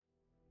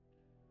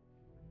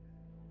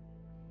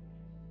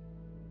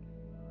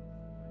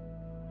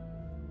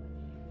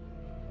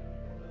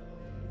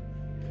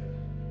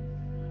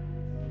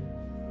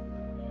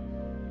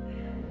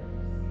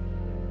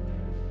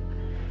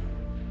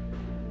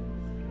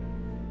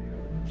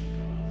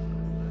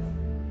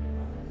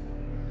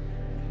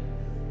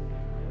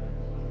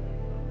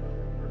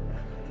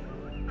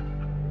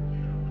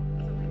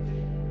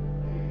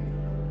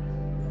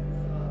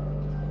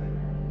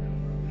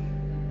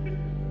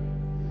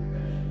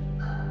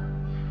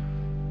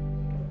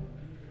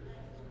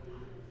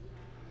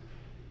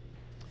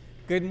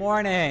Good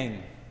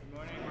morning.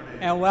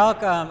 And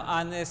welcome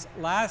on this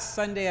last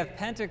Sunday of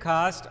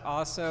Pentecost,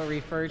 also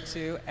referred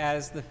to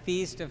as the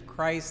Feast of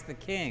Christ the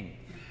King.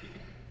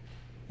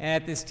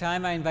 And at this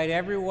time, I invite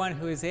everyone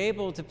who is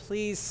able to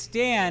please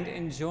stand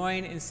and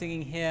join in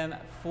singing hymn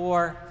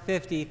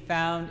 450,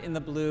 found in the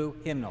blue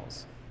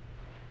hymnals.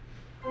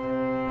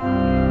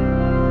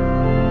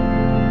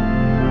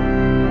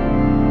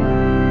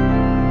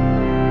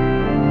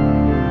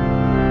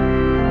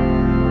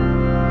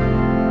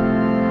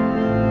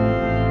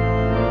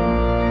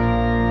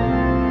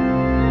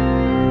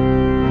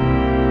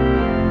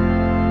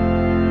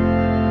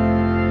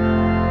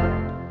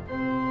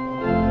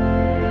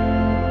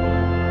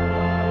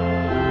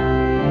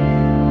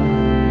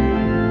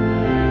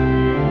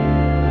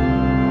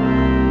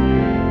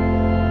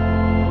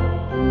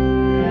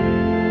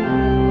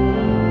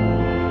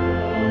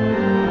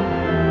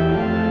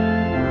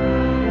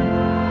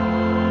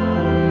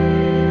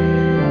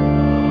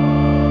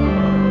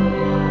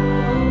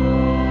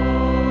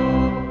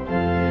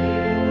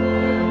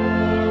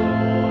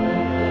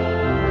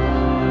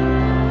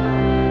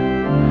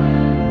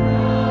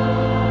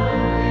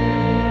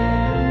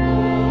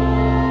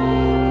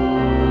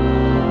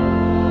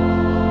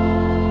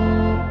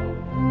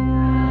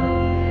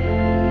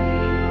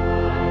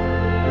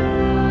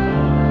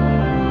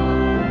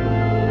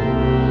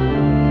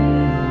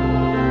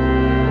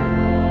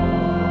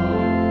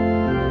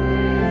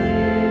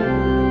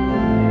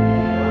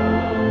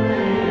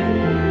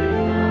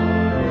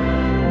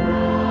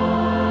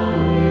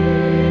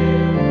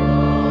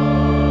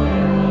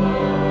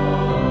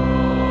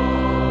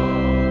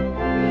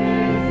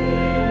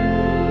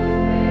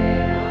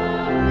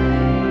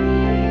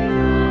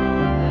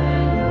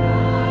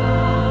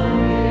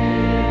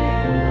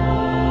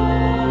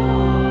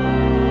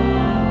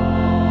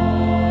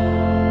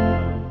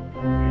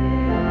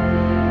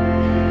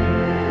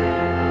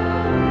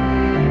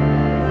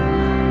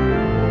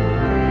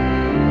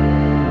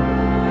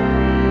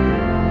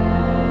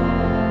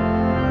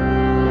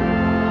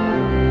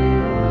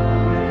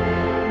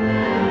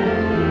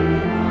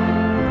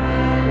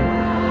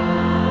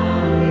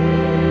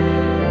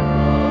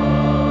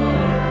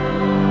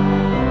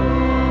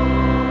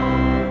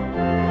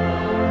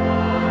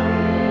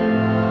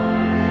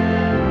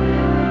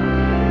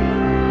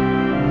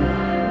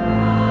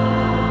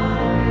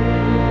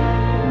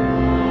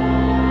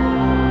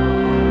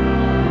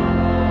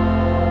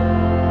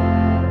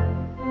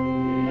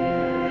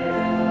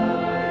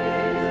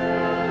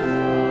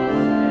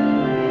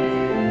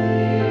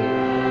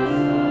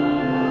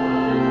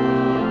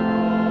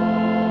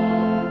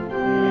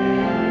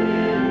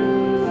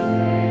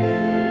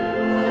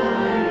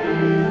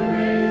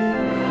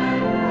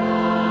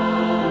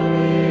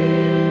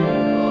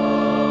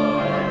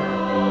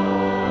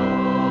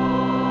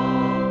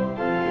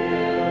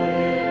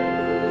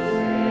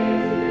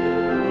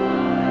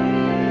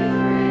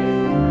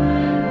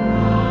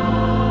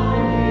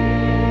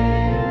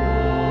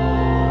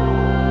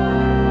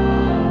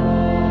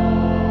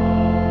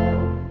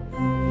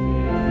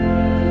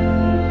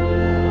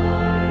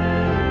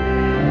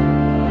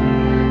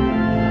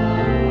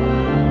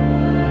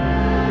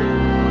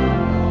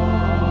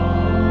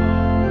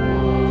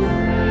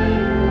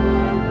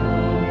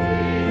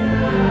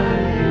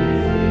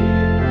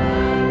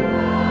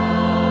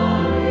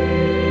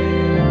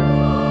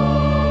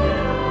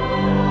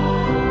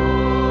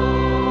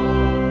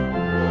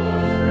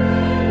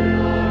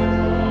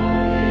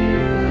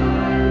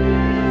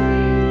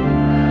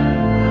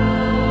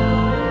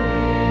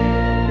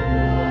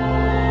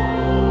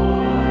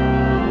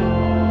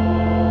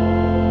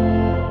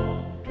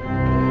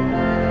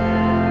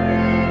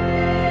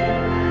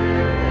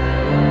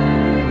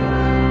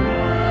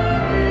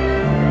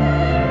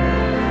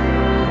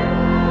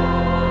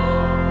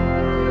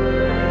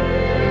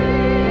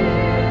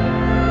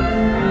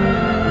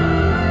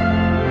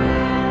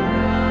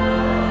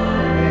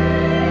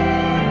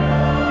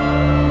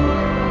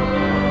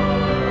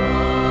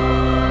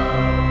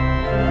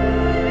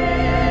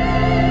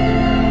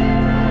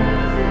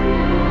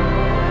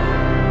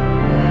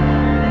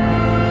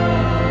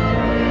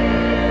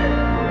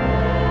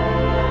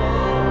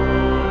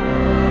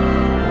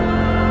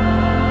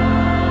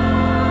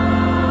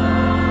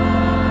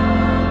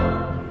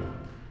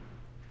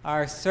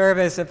 Our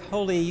service of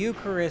Holy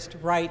Eucharist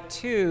Rite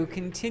 2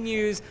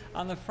 continues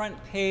on the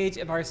front page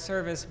of our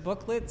service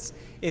booklets.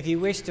 If you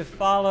wish to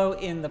follow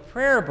in the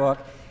prayer book,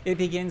 it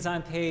begins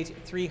on page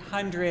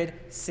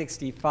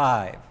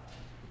 365.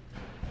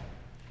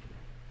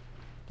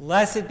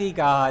 Blessed be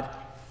God,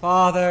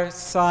 Father,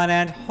 Son,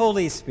 and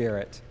Holy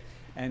Spirit,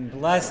 and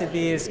blessed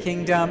be his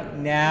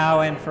kingdom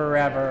now and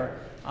forever.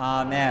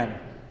 Amen.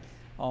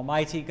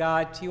 Almighty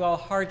God, to you all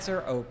hearts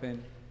are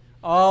open,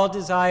 all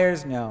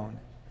desires known,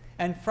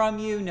 and from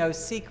you no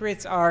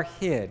secrets are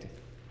hid.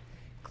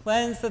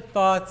 Cleanse the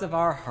thoughts of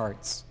our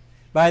hearts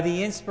by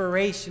the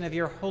inspiration of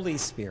your Holy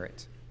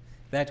Spirit,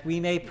 that we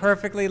may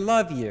perfectly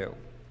love you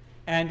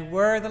and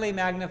worthily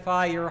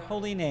magnify your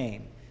holy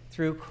name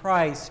through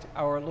Christ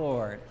our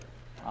Lord.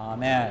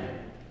 Amen.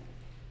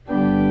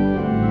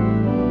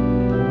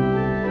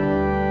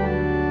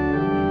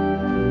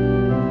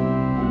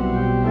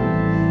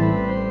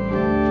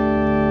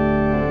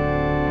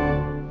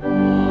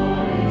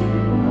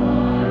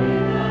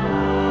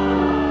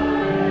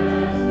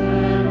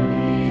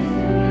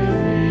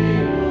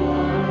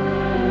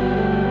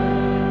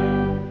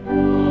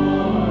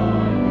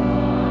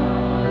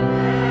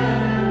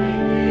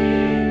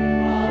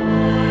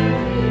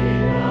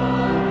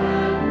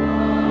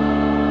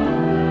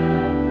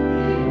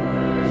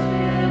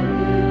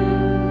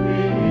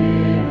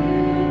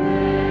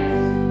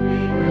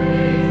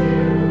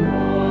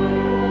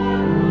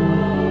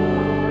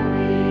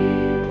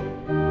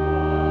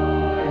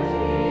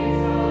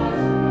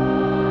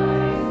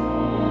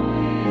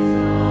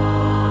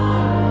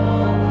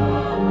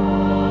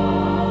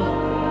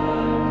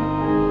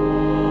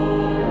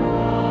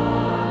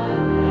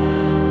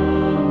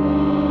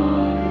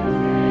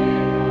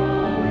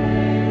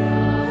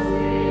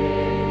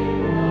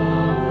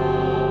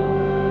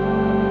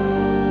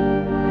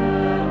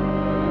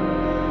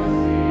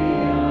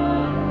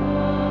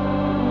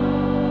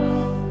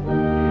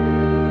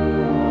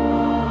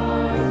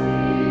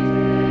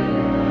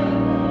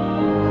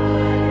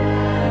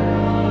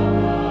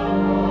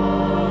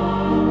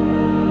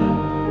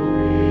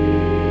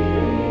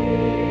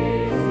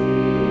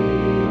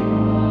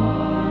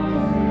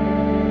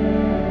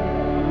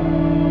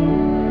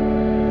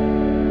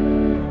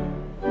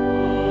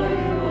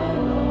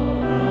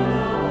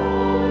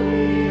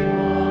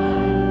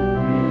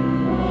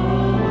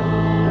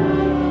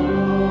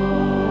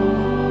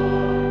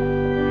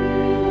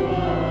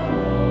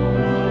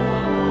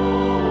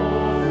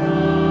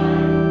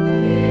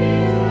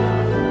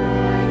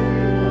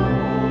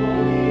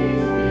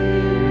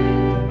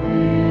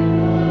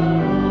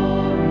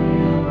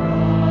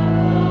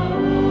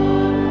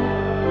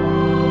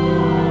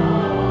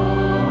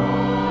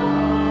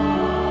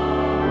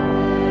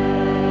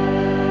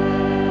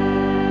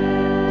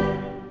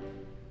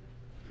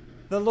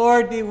 The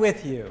Lord be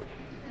with you.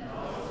 And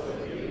also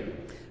with you.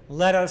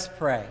 Let us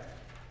pray.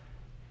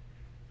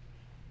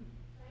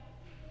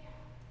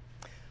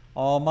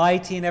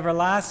 Almighty and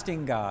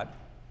everlasting God,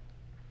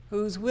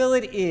 whose will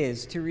it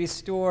is to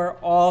restore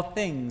all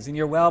things in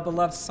your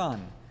well-beloved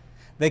Son,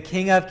 the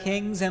King of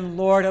kings and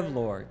Lord of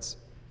lords,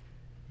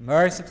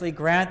 mercifully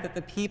grant that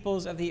the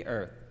peoples of the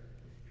earth,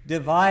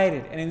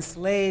 divided and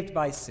enslaved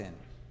by sin,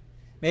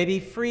 may be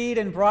freed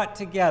and brought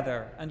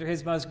together under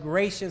his most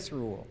gracious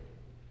rule,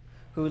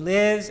 who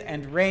lives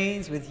and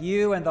reigns with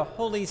you and the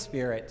Holy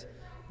Spirit,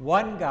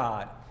 one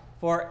God,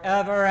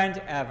 forever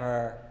and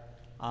ever.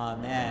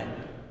 Amen.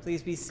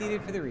 Please be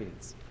seated for the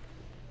readings.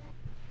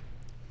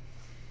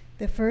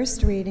 The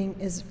first reading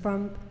is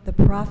from the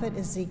Prophet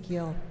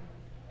Ezekiel.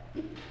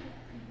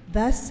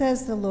 Thus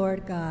says the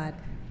Lord God,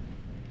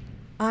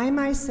 I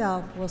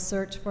myself will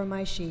search for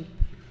my sheep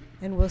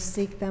and will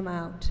seek them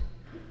out,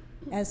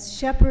 as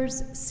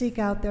shepherds seek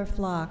out their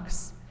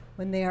flocks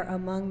when they are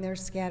among their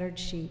scattered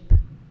sheep.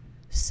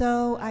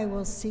 So I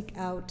will seek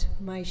out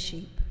my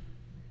sheep.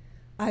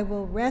 I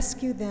will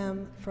rescue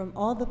them from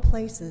all the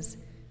places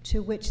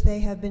to which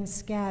they have been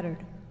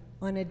scattered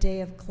on a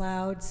day of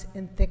clouds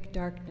and thick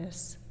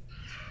darkness.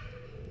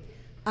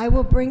 I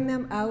will bring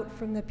them out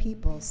from the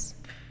peoples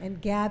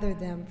and gather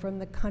them from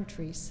the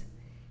countries,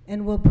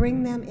 and will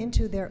bring them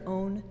into their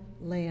own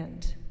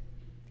land.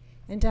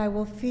 And I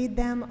will feed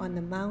them on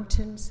the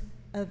mountains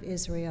of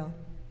Israel,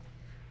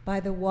 by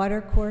the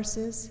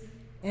watercourses,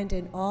 and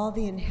in all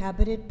the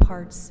inhabited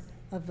parts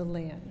of the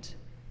land.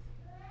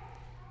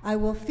 I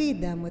will feed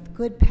them with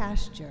good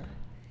pasture,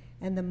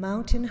 and the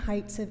mountain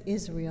heights of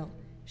Israel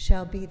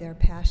shall be their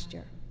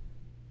pasture.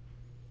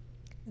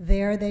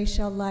 There they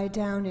shall lie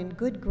down in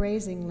good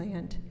grazing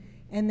land,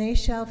 and they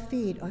shall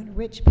feed on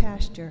rich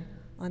pasture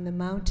on the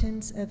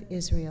mountains of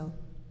Israel.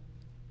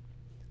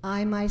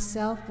 I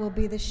myself will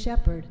be the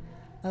shepherd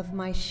of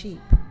my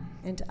sheep,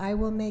 and I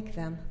will make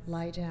them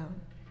lie down,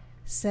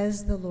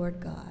 says the Lord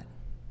God.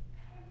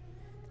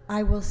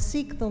 I will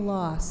seek the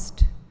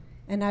lost,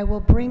 and I will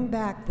bring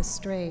back the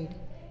strayed,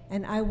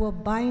 and I will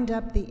bind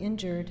up the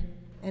injured,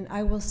 and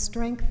I will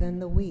strengthen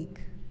the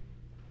weak.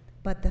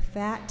 But the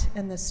fat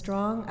and the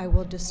strong I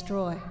will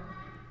destroy.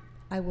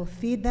 I will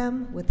feed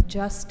them with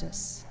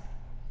justice.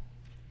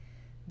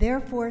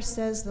 Therefore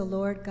says the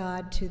Lord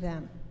God to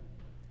them,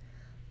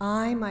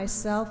 I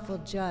myself will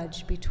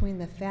judge between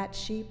the fat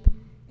sheep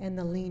and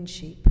the lean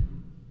sheep.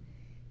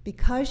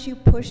 Because you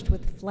pushed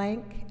with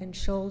flank and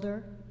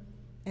shoulder,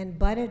 and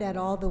butted at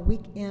all the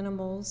weak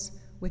animals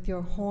with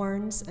your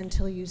horns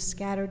until you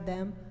scattered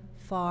them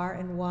far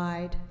and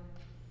wide,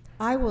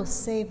 I will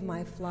save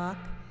my flock,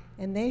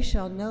 and they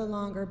shall no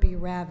longer be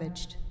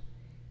ravaged,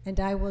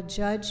 and I will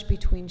judge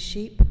between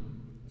sheep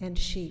and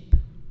sheep.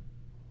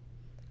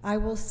 I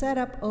will set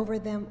up over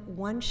them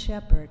one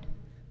shepherd,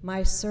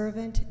 my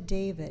servant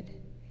David,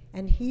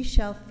 and he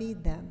shall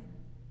feed them.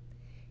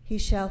 He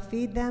shall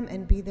feed them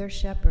and be their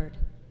shepherd,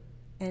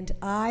 and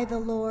I, the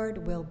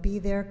Lord, will be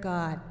their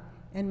God,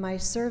 and my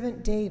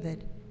servant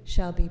David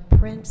shall be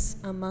prince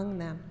among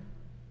them.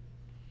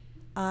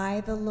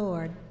 I, the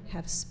Lord,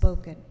 have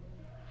spoken.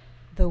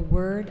 The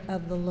word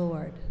of the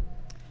Lord.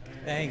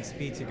 Thanks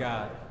be to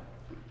God.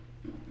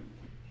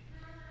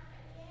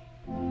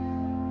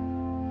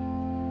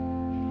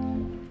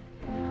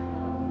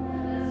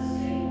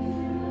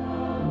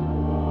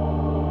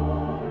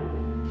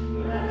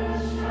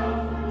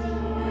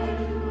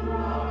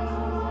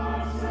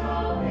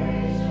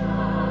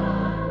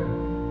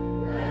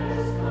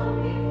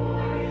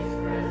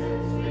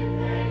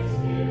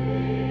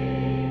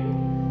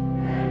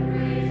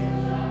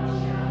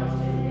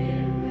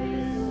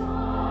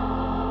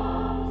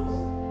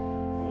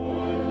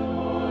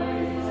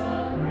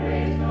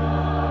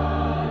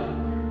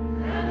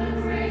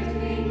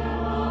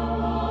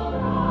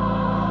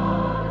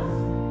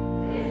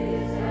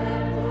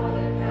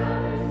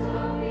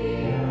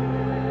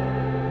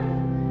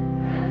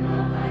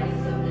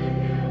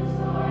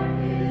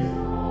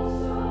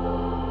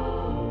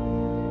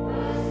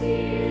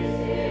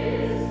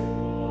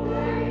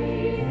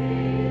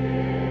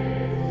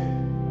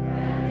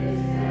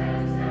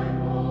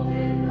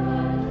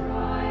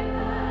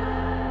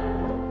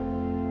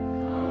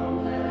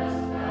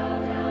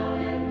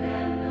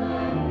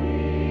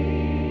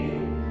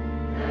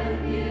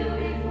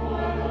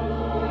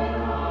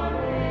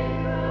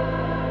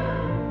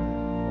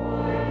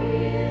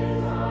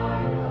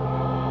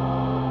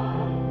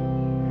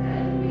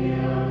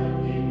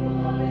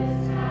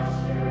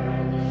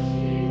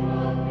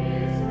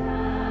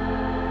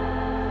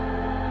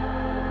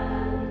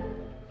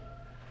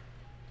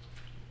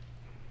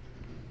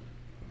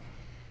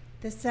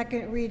 The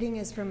second reading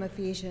is from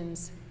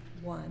Ephesians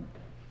 1.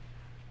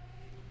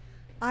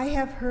 I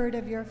have heard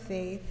of your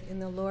faith in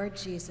the Lord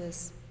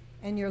Jesus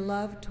and your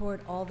love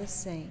toward all the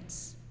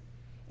saints,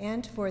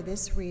 and for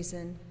this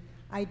reason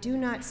I do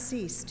not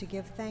cease to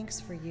give thanks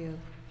for you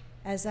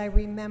as I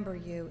remember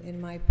you in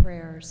my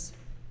prayers.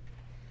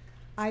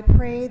 I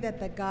pray that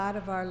the God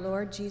of our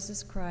Lord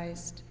Jesus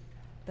Christ,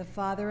 the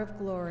Father of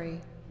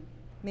glory,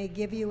 may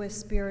give you a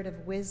spirit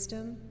of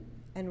wisdom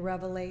and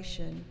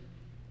revelation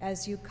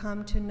as you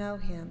come to know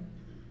him,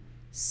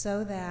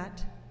 so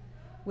that,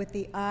 with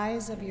the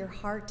eyes of your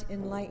heart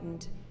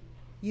enlightened,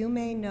 you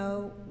may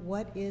know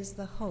what is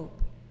the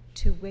hope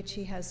to which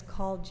he has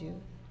called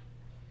you,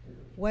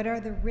 what are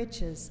the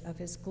riches of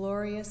his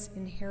glorious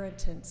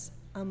inheritance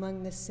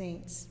among the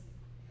saints,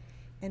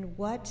 and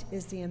what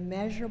is the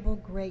immeasurable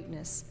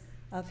greatness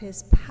of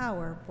his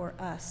power for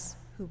us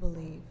who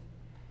believe,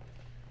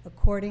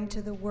 according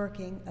to the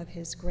working of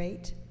his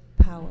great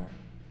power.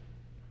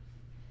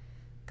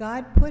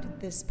 God put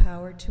this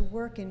power to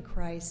work in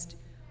Christ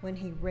when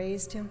he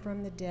raised him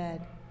from the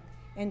dead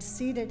and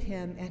seated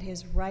him at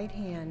his right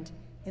hand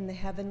in the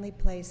heavenly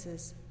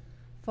places,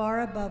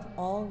 far above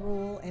all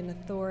rule and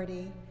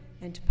authority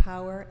and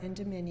power and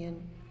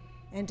dominion,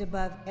 and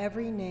above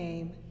every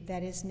name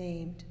that is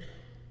named,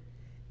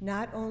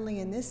 not only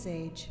in this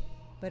age,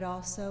 but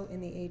also in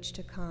the age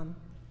to come.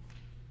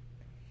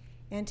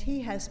 And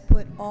he has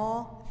put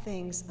all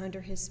things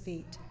under his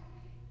feet,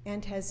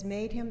 and has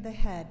made him the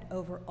head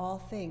over all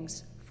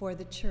things for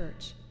the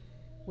church,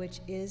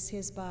 which is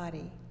his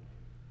body,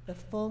 the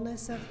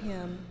fullness of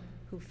him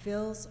who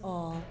fills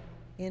all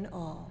in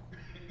all.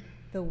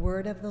 The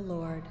word of the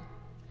Lord.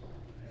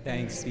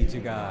 Thanks be to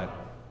God.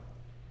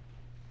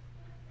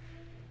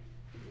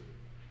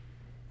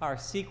 Our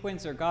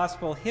sequence or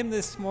gospel hymn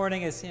this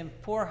morning is hymn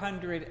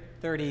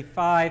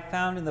 435,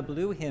 found in the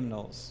blue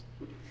hymnals.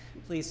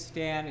 Please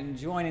stand and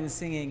join in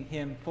singing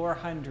hymn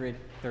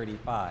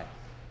 435.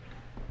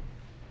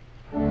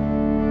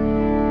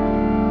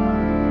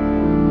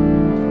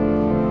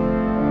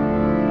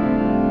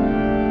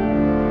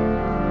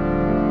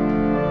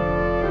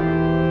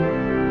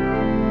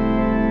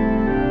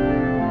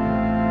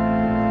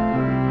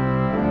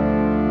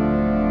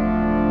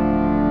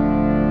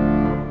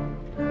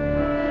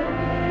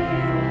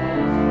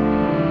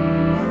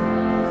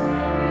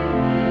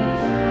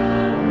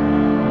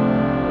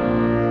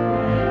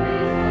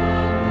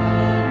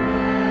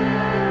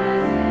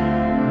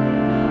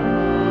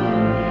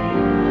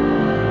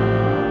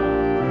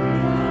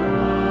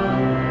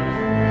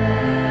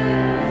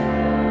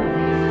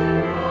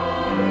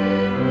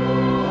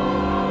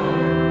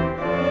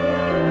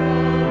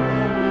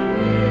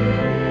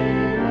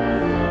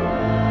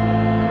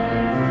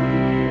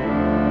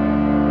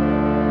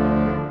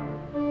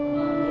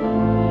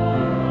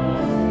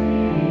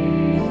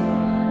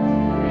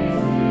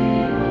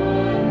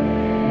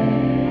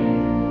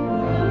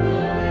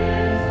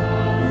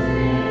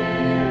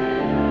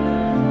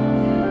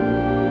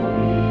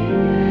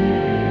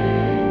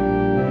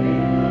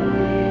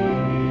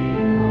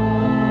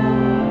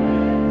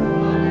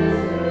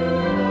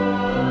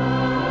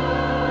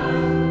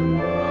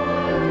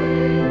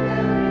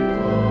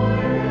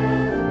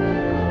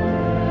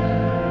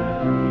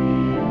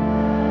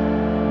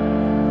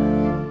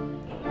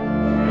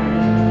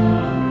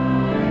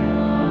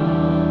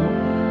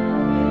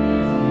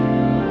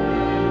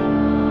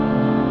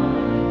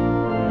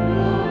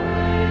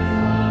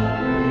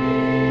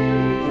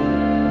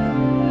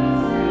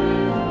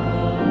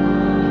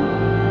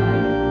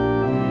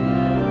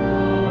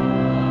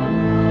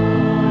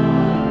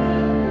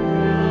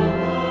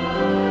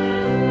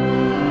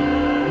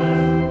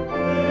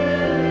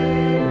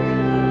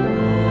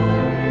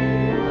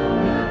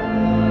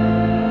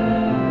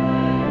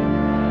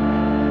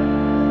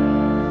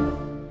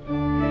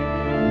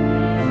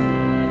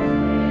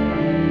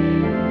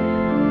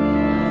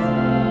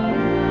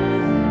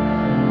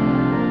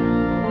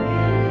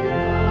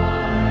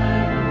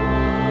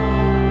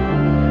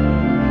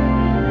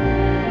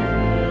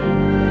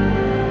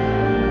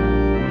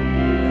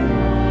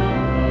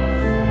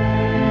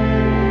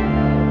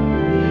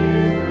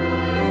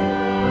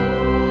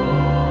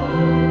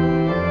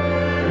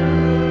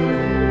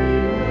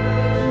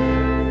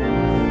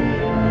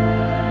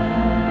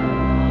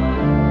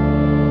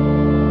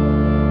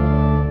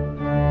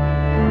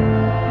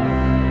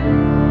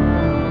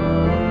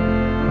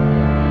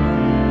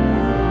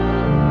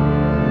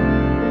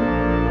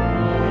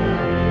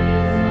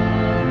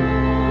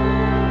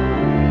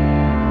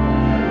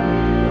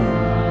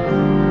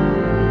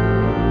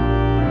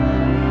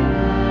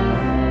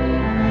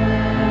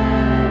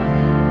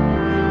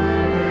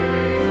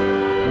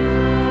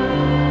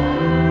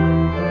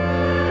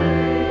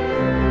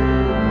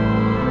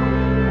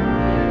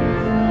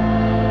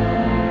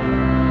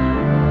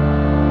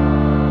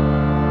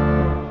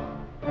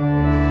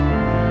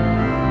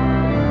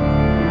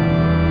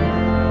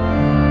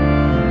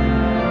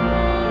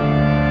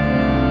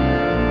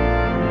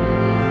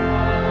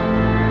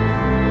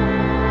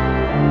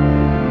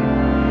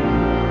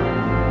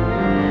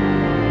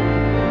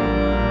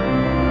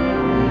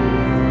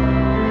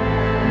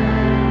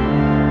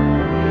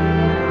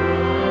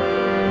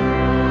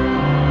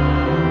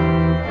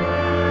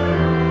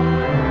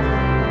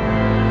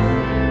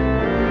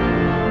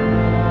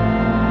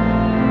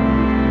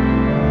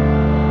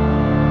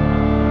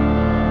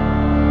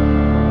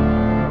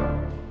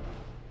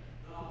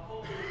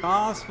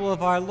 Gospel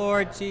of our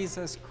Lord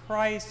Jesus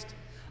Christ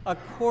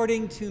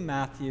according to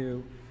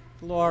Matthew.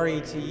 Glory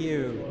to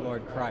you,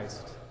 Lord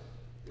Christ.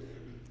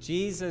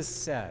 Jesus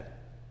said,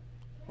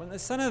 when the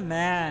Son of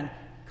Man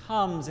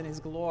comes in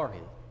his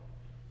glory,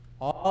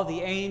 all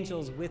the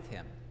angels with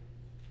him,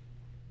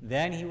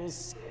 then he will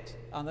sit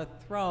on the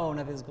throne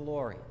of his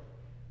glory.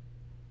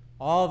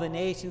 All the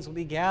nations will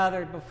be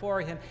gathered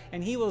before him,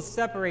 and he will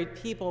separate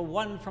people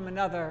one from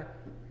another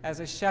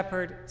as a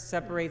shepherd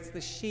separates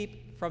the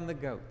sheep from the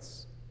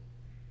goats.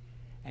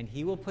 And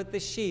he will put the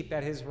sheep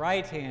at his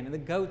right hand and the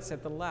goats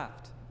at the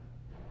left.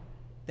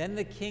 Then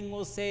the king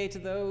will say to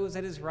those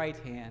at his right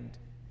hand,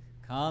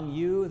 "Come,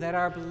 you that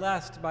are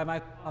blessed by my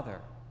Father,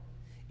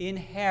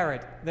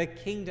 inherit the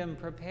kingdom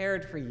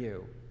prepared for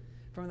you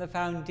from the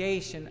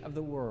foundation of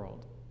the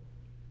world.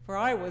 For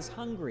I was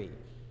hungry,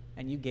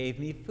 and you gave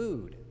me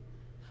food.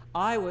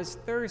 I was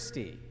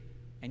thirsty,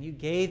 and you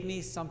gave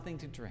me something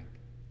to drink.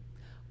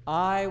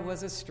 I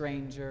was a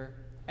stranger,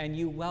 and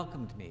you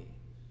welcomed me.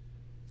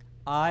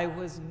 I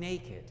was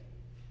naked,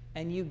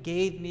 and you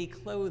gave me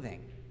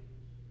clothing.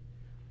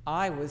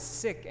 I was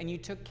sick, and you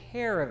took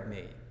care of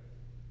me.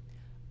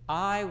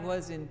 I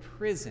was in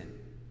prison,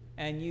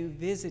 and you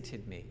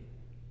visited me."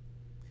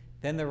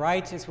 Then the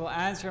righteous will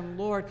answer him,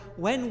 "Lord,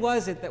 when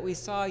was it that we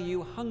saw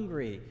you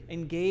hungry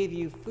and gave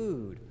you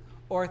food,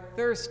 or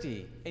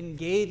thirsty and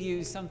gave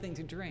you something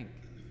to drink?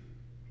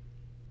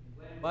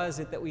 When was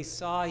it that we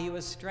saw you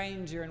a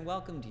stranger and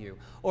welcomed you,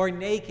 or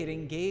naked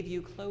and gave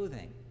you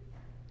clothing?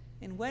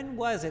 And when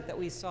was it that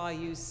we saw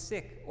you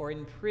sick or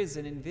in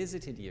prison and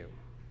visited you?"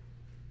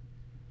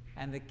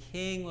 And the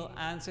king will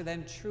answer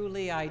them,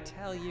 "Truly I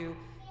tell you,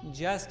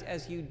 just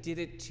as you did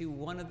it to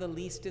one of the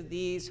least of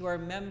these who are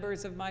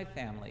members of my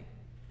family,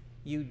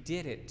 you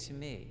did it to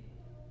me."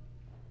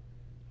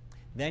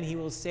 Then he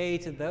will say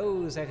to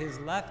those at his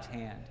left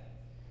hand,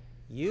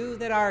 "You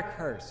that are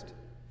cursed,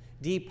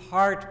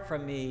 depart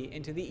from me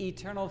into the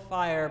eternal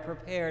fire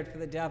prepared for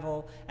the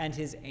devil and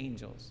his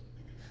angels.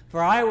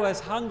 For I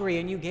was hungry,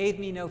 and you gave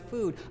me no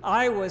food.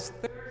 I was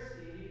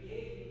thirsty, and you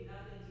gave me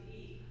nothing to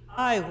eat.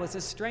 I was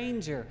a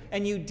stranger,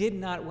 and you did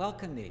not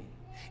welcome me.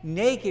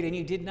 Naked, and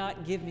you did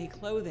not give me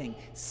clothing.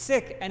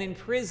 Sick and in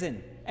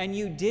prison, and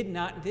you did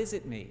not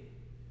visit me."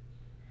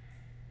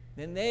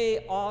 Then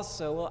they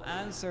also will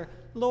answer,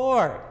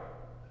 "Lord,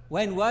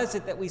 when was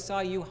it that we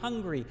saw you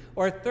hungry,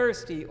 or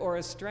thirsty, or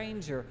a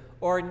stranger,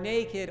 or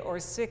naked, or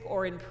sick,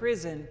 or in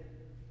prison,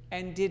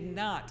 and did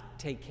not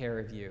take care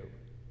of you?"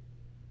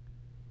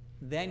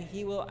 Then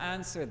he will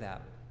answer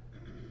them,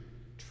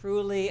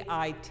 "Truly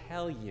I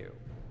tell you,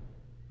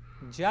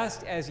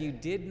 just as you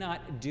did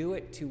not do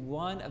it to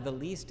one of the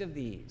least of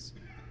these,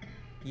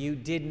 you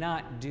did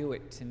not do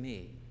it to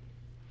me."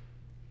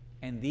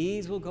 And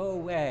these will go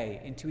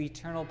away into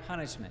eternal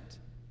punishment,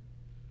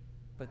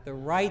 but the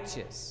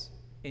righteous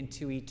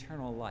into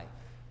eternal life.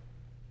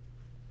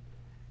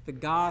 The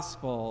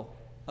gospel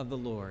of the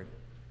Lord.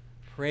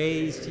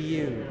 Praise to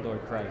you,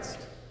 Lord Christ.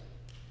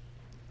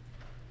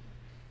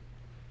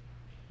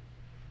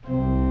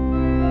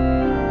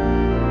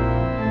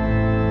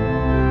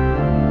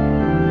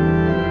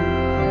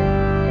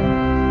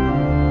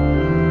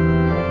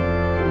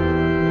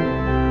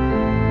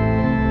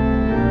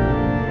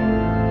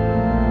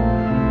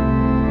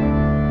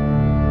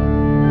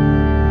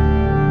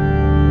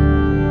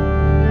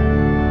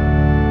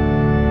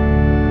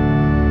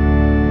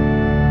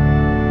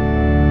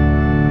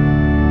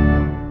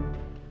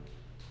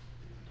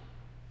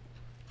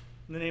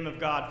 In the name of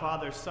God,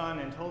 Father, Son,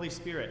 and Holy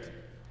Spirit.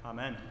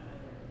 Amen.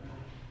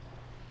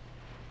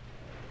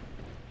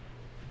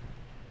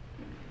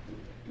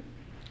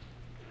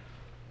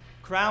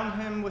 Crown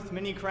him with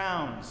many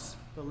crowns,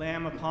 the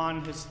Lamb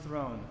upon his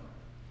throne.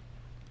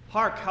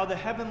 Hark how the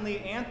heavenly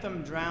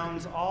anthem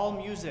drowns all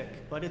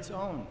music but its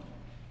own.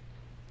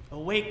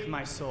 Awake,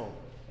 my soul,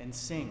 and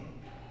sing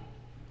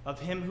of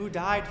him who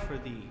died for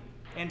thee,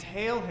 and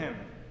hail him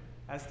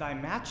as thy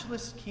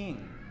matchless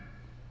King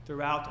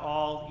throughout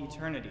all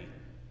eternity.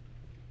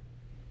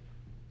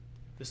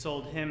 This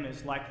old hymn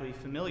is likely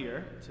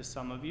familiar to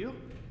some of you.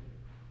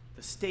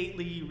 The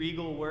stately,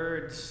 regal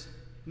words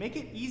make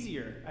it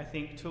easier, I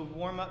think, to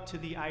warm up to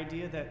the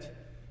idea that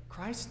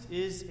Christ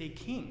is a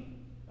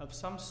king of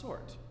some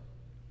sort,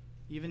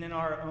 even in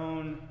our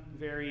own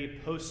very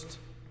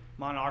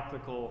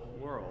post-monarchical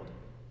world.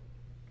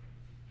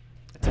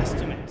 A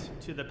testament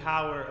to the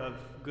power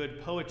of good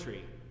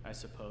poetry, I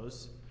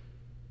suppose.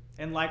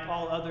 And like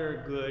all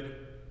other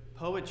good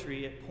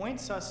poetry, it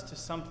points us to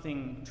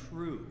something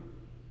true,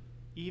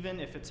 even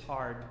if it's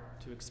hard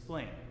to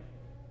explain.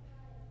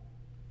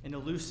 An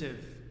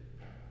elusive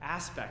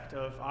aspect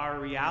of our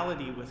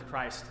reality with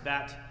Christ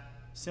that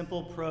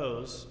simple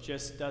prose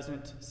just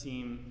doesn't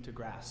seem to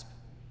grasp.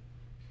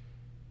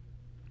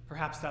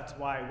 Perhaps that's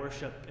why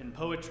worship and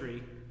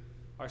poetry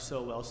are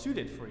so well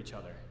suited for each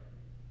other.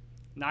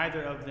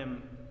 Neither of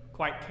them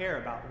quite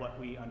care about what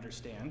we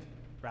understand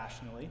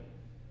rationally.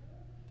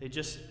 They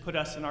just put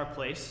us in our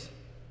place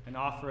and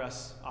offer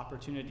us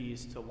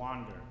opportunities to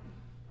wander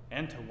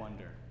and to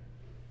wonder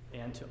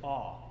and to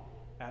awe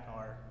at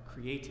our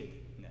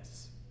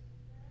createdness.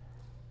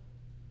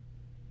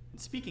 And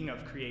speaking of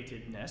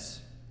createdness,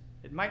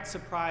 it might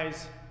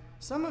surprise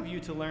some of you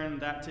to learn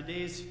that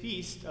today's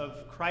feast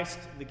of Christ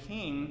the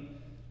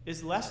King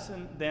is less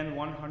than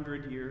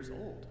 100 years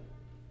old.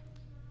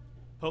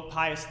 Pope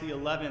Pius XI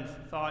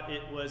thought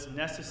it was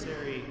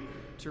necessary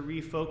to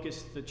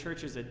refocus the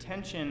church's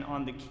attention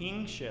on the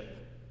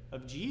kingship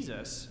of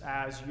Jesus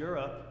as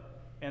Europe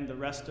and the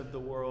rest of the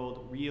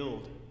world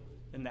reeled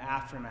in the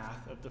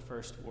aftermath of the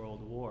First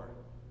World War.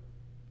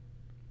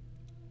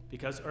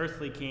 Because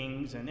earthly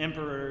kings and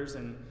emperors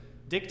and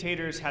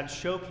dictators had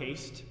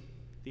showcased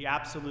the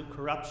absolute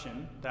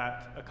corruption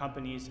that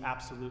accompanies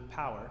absolute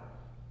power,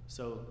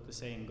 so the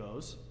saying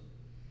goes.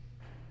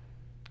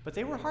 But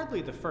they were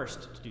hardly the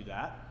first to do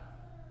that.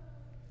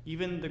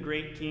 Even the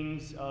great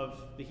kings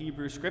of the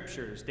Hebrew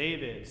Scriptures,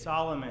 David,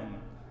 Solomon,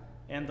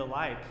 and the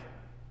like,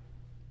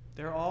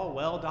 they're all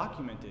well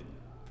documented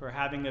for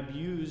having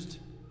abused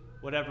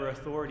whatever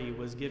authority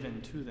was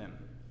given to them.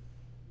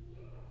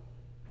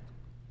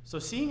 So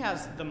seeing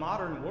as the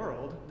modern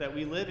world that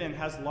we live in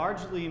has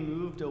largely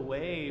moved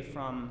away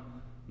from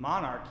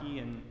monarchy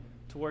and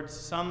towards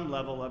some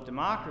level of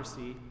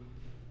democracy,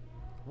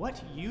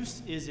 what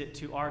use is it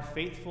to our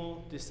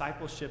faithful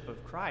discipleship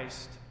of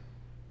Christ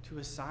to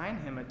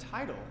assign him a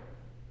title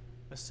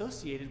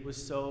associated with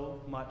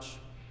so much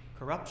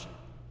corruption?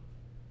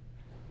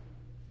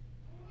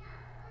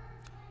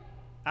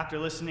 After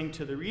listening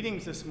to the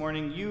readings this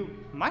morning,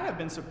 you might have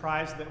been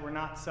surprised that we're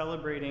not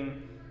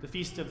celebrating the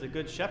Feast of the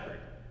Good Shepherd,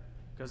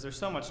 because there's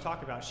so much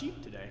talk about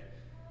sheep today.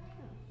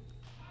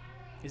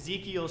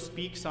 Ezekiel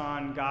speaks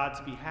on God's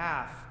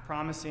behalf,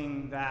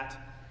 promising that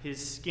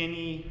his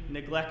skinny,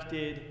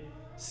 neglected,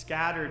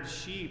 scattered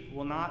sheep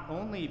will not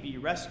only be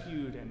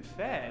rescued and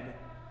fed,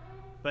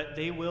 but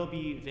they will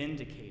be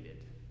vindicated.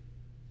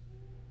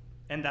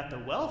 And that the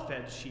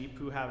well-fed sheep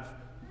who have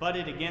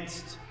butted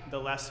against the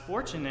less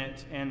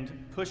fortunate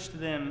and pushed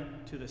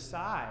them to the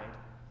side,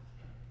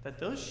 that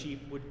those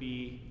sheep would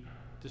be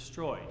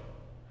destroyed.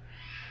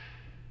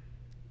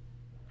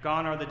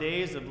 Gone are the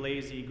days of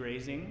lazy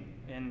grazing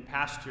in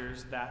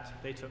pastures that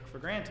they took for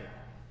granted.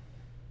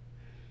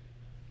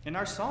 In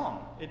our psalm,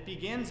 it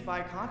begins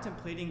by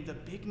contemplating the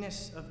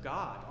bigness of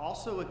God,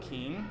 also a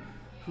king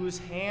whose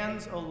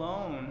hands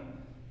alone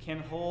can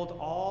hold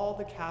all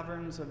the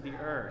caverns of the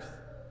earth.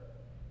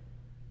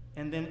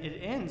 And then it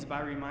ends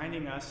by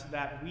reminding us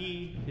that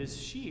we, his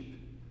sheep,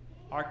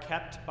 are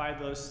kept by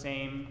those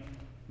same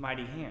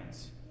mighty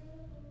hands.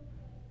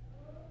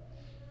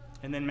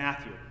 And then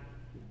Matthew.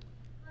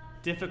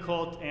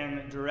 Difficult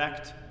and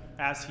direct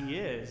as he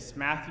is,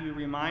 Matthew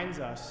reminds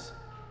us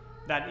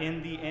that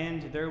in the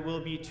end there will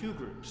be two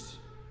groups,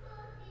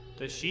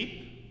 the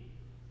sheep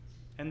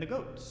and the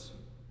goats.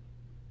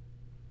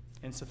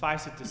 And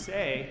suffice it to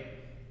say,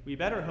 we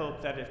better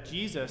hope that if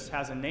Jesus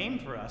has a name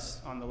for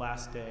us on the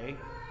last day,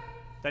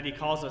 that he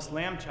calls us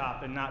lamb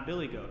chop and not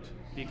billy goat,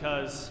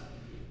 because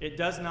it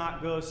does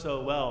not go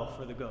so well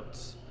for the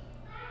goats.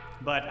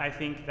 But I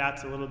think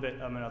that's a little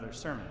bit of another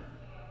sermon.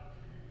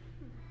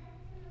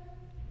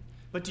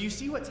 But do you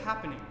see what's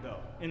happening, though,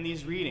 in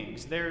these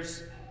readings?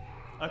 There's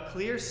a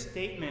clear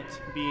statement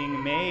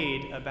being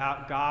made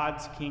about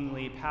God's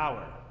kingly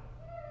power.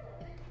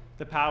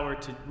 The power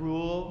to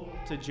rule,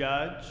 to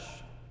judge,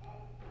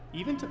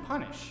 even to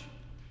punish,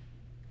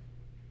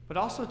 but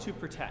also to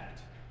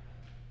protect,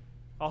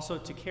 also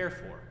to care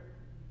for.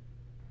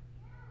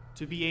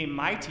 To be a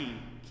mighty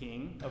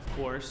king, of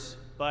course,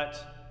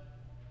 but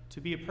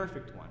to be a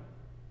perfect one,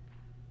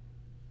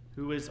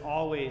 who is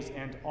always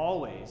and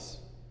always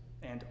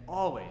and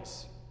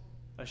always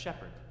a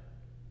shepherd.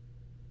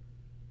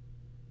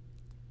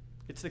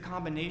 It's the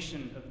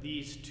combination of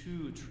these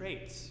two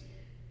traits,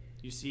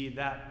 you see,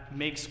 that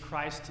makes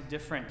Christ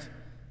different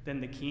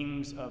than the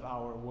kings of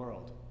our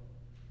world.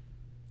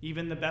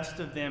 Even the best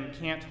of them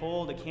can't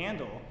hold a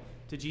candle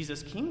to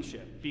Jesus'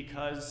 kingship,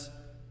 because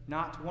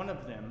not one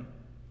of them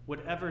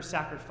would ever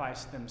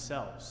sacrifice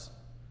themselves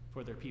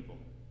for their people.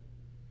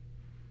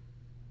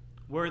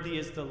 Worthy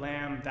is the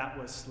Lamb that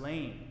was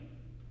slain,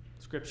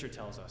 Scripture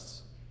tells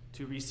us,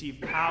 to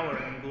receive power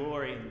and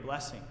glory and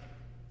blessing.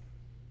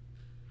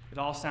 It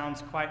all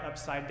sounds quite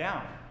upside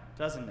down,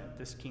 doesn't it,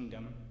 this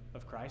kingdom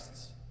of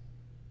Christ's?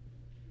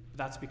 But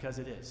that's because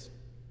it is.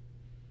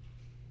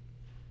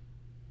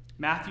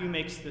 Matthew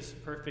makes this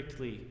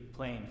perfectly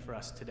plain for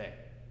us today.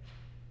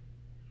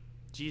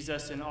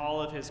 Jesus, in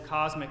all of his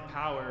cosmic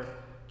power,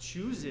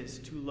 chooses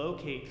to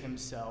locate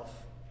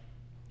himself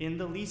in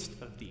the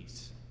least of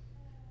these.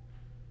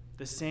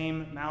 The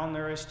same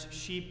malnourished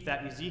sheep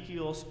that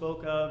Ezekiel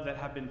spoke of, that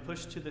have been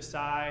pushed to the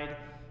side,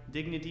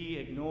 dignity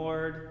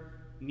ignored,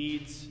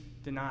 needs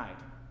denied.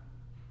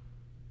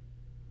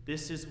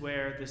 This is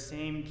where the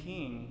same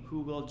king who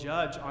will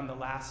judge on the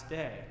last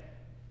day,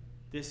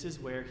 this is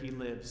where he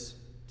lives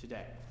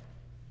today.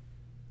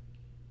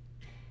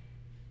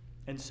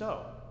 And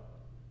so,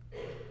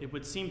 it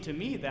would seem to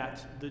me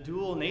that the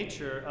dual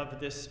nature of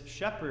this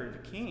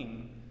shepherd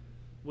king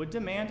would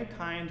demand a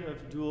kind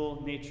of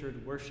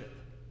dual-natured worship.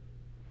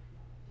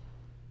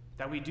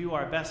 That we do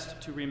our best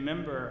to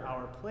remember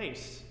our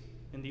place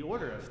in the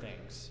order of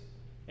things,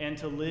 and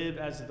to live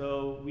as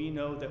though we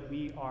know that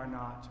we are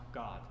not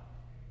God.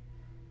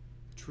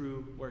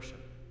 True worship.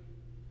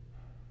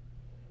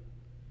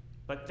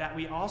 But that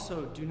we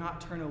also do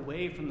not turn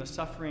away from the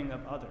suffering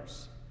of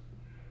others.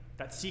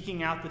 That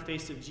seeking out the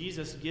face of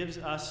Jesus gives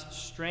us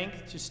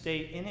strength to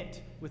stay in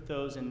it with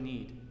those in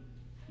need,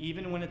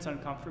 even when it's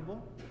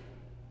uncomfortable,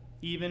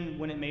 even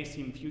when it may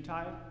seem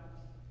futile,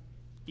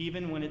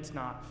 even when it's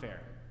not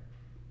fair.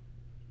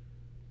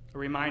 A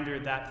reminder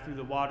that through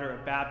the water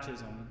of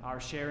baptism, our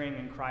sharing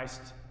in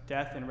Christ's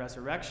death and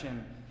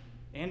resurrection,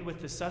 and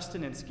with the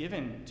sustenance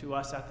given to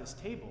us at this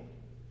table,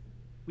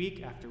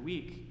 week after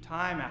week,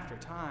 time after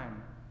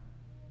time,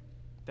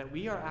 that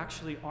we are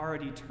actually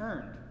already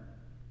turned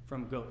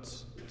from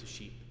goats to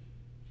sheep,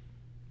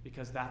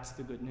 because that's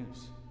the good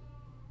news.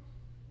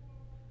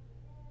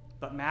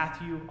 But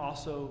Matthew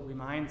also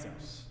reminds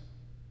us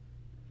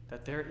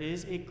that there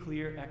is a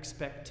clear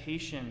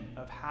expectation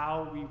of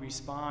how we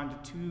respond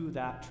to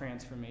that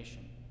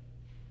transformation.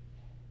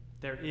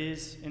 There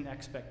is an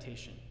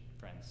expectation,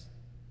 friends.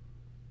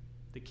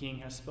 The King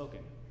has spoken.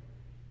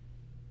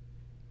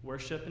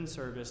 Worship and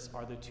service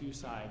are the two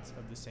sides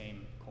of the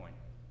same coin.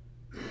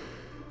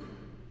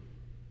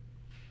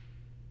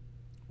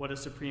 What a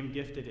supreme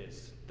gift it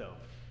is, though,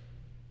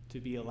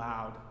 to be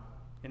allowed,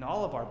 in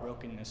all of our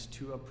brokenness,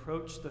 to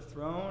approach the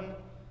throne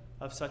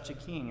of such a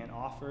king and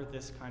offer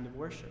this kind of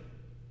worship.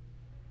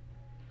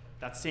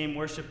 That same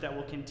worship that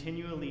will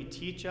continually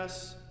teach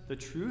us the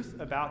truth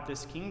about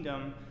this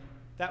kingdom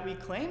that we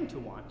claim to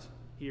want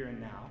here and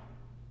now,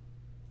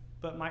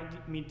 but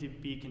might need to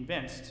be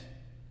convinced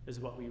is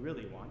what we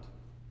really want,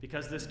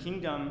 because this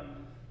kingdom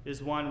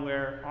is one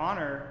where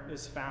honor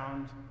is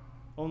found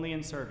only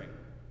in serving,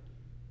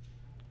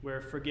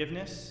 where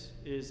forgiveness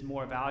is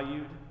more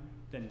valued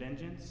than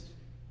vengeance,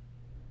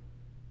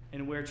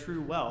 and where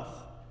true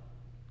wealth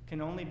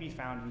can only be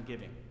found in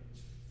giving.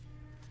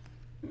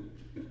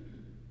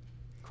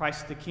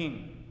 Christ the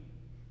King,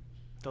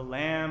 the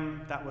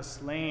Lamb that was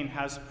slain,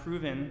 has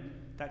proven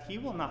that he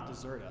will not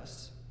desert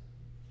us,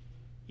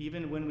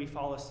 even when we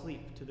fall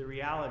asleep to the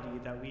reality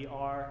that we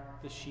are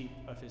the sheep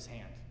of his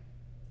hand.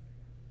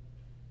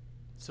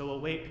 So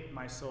awake,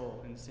 my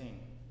soul, and sing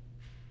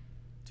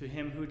to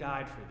him who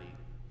died for thee,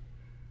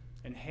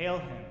 and hail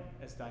him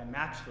as thy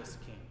matchless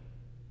King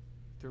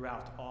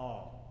throughout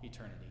all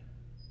eternity.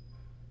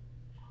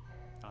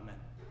 Amen.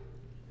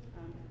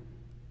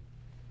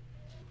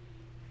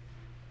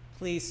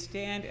 Please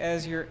stand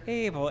as you're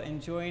able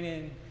and join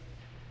in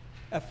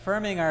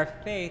affirming our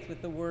faith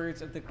with the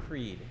words of the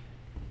Creed.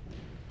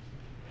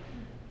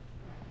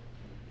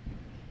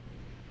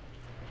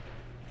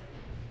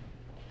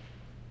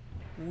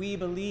 We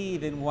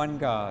believe in one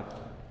God,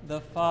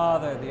 the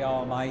Father, the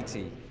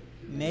Almighty,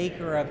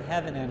 maker of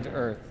heaven and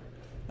earth,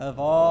 of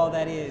all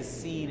that is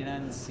seen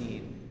and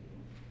unseen.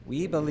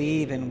 We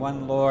believe in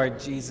one Lord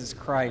Jesus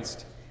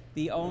Christ,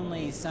 the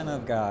only Son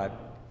of God,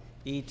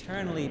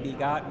 eternally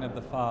begotten of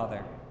the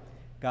Father,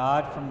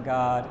 God from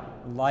God,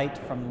 light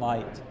from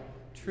light,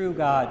 true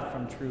God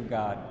from true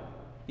God,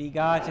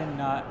 begotten,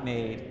 not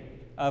made,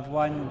 of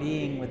one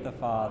being with the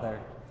Father.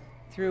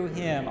 Through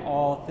him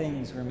all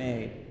things were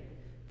made.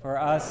 For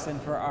us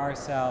and for our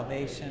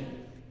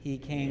salvation, he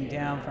came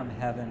down from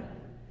heaven.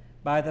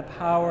 By the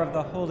power of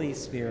the Holy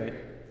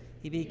Spirit,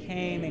 he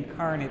became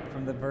incarnate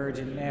from the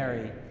Virgin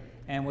Mary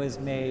and was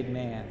made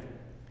man.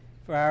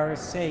 For our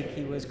sake,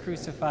 he was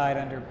crucified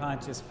under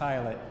Pontius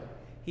Pilate.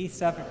 He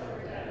suffered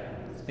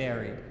and was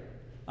buried.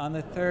 On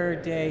the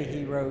third day,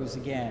 he rose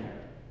again,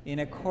 in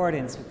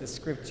accordance with the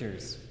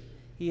Scriptures.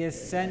 He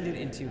ascended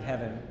into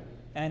heaven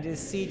and is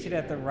seated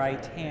at the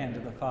right hand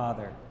of the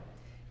Father.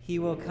 He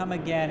will come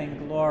again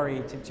in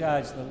glory to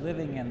judge the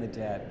living and the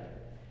dead,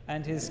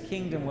 and his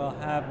kingdom will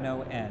have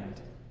no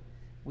end.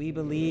 We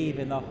believe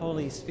in the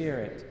Holy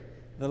Spirit,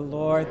 the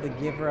Lord, the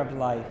giver of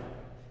life,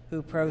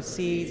 who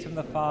proceeds from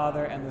the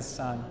Father and the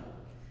Son.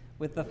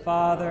 With the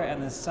Father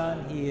and the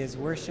Son he is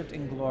worshipped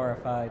and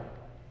glorified.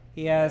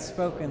 He has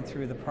spoken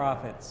through the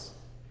prophets.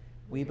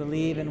 We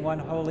believe in one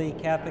holy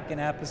Catholic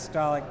and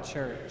Apostolic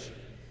Church.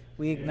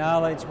 We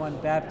acknowledge one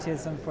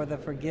baptism for the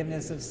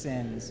forgiveness of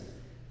sins.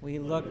 We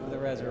look for the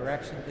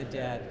resurrection of the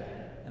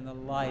dead and the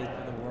life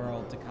of the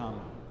world to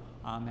come.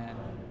 Amen.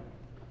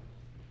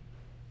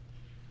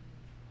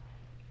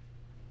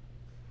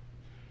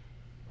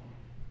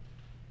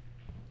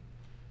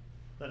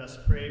 Let us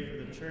pray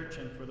for the church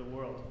and for the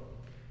world.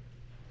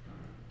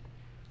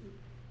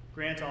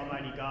 Grant,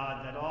 Almighty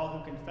God, that all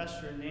who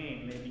confess your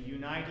name may be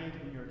united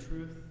in your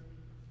truth,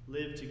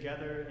 live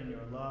together in your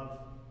love,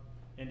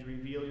 and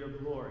reveal your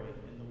glory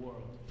in the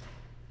world.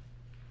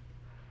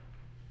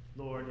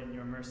 Lord, in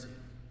your mercy,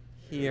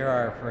 hear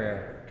our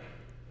prayer.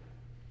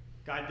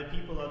 Guide the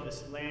people of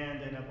this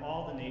land and of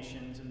all the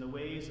nations in the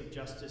ways of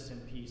justice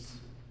and peace,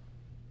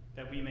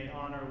 that we may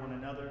honor one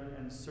another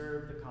and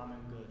serve the common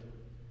good.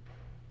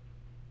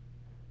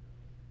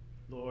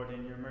 Lord,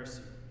 in your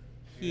mercy,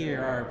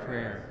 hear our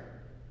prayer.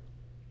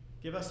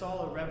 Give us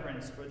all a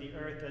reverence for the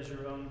earth as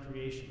your own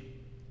creation,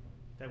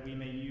 that we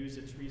may use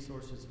its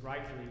resources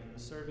rightly in the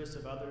service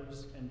of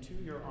others and to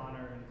your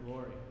honor and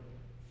glory.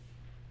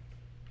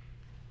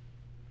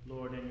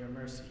 Lord, in your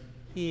mercy,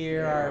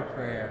 hear our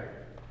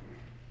prayer.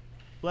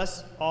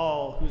 Bless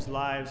all whose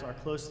lives are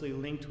closely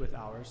linked with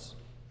ours,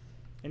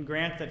 and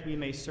grant that we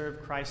may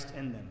serve Christ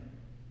in them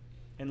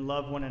and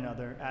love one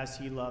another as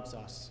he loves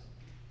us.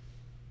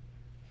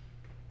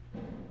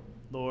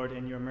 Lord,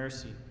 in your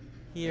mercy,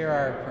 hear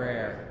our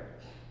prayer.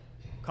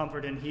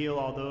 Comfort and heal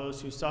all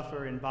those who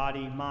suffer in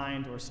body,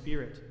 mind, or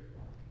spirit.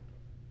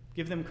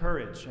 Give them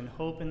courage and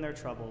hope in their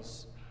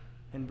troubles,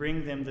 and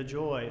bring them the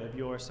joy of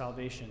your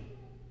salvation.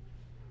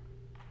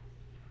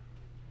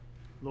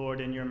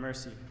 Lord, in your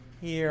mercy,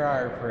 hear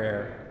our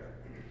prayer.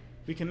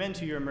 we commend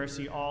to your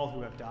mercy all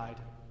who have died,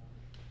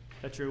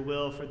 that your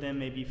will for them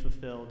may be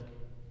fulfilled.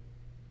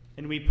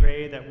 And we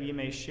pray that we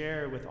may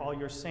share with all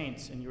your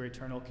saints in your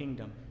eternal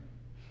kingdom.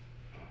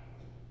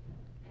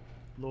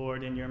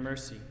 Lord, in your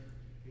mercy,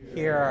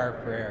 hear our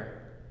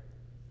prayer.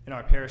 In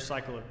our parish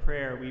cycle of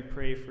prayer, we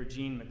pray for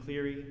Jean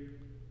McCleary,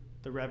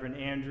 the Reverend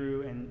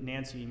Andrew and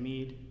Nancy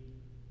Mead,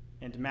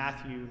 and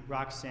Matthew,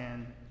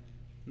 Roxanne,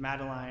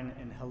 Madeline,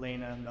 and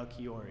Helena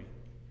Melchiori.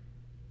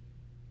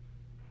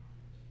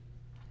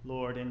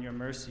 Lord, in your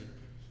mercy,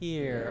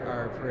 hear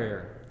our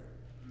prayer.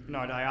 In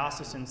our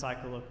diocesan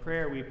cycle of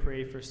prayer, we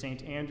pray for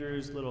St.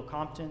 Andrew's Little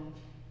Compton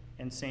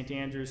and St.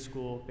 Andrew's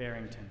School,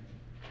 Barrington.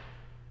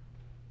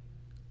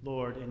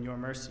 Lord, in your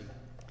mercy,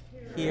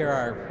 hear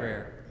our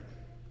prayer.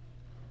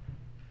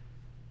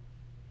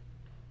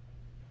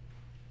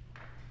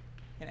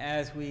 And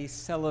as we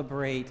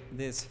celebrate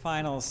this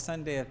final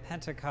Sunday of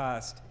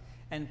Pentecost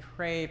and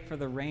pray for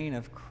the reign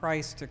of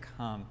Christ to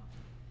come,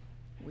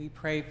 we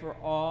pray for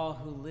all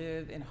who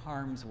live in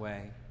harm's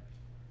way,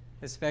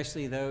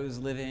 especially those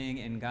living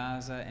in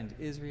Gaza and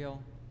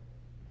Israel,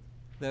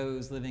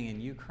 those living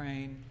in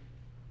Ukraine,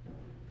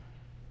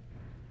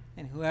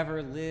 and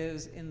whoever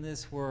lives in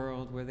this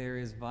world where there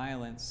is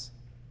violence.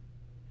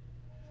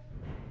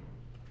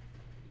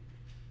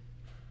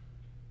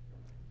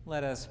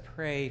 Let us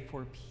pray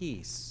for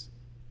peace,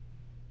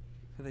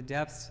 for the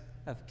depths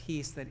of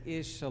peace that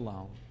is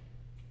shalom,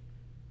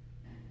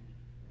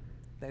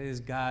 that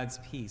is God's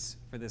peace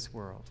for this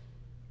world.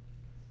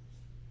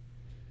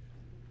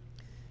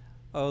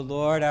 O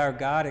Lord, our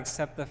God,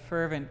 accept the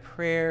fervent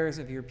prayers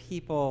of your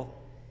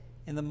people.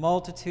 In the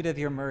multitude of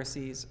your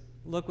mercies,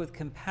 look with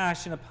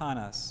compassion upon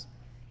us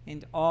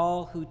and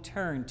all who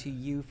turn to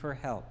you for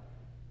help.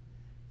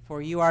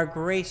 For you are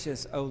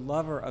gracious, O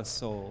lover of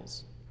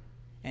souls.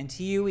 And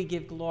to you we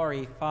give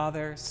glory,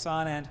 Father,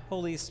 Son, and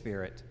Holy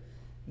Spirit,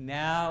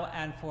 now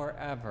and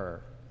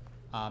forever.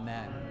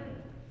 Amen.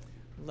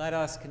 Let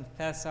us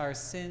confess our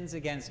sins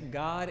against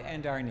God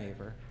and our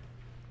neighbor.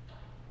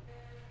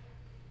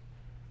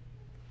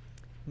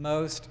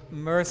 Most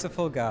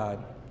merciful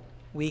God,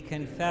 we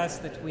confess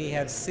that we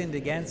have sinned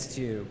against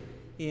you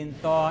in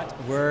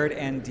thought, word,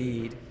 and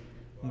deed,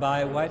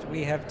 by what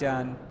we have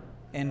done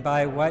and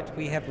by what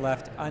we have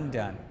left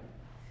undone.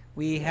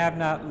 We have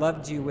not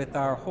loved you with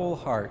our whole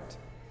heart.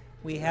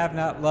 We have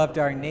not loved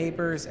our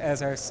neighbors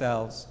as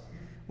ourselves.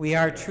 We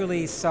are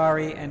truly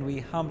sorry and we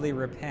humbly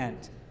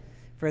repent.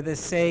 For the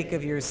sake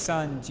of your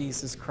Son,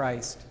 Jesus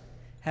Christ,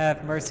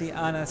 have mercy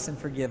on us and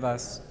forgive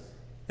us,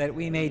 that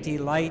we may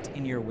delight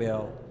in your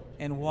will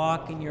and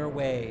walk in your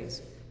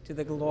ways to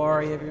the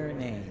glory of your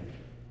name.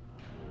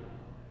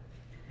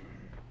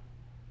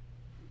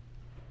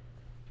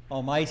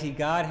 Almighty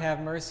God,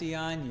 have mercy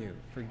on you,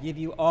 forgive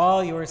you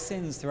all your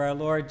sins through our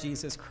Lord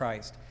Jesus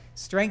Christ,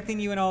 strengthen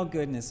you in all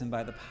goodness, and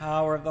by the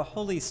power of the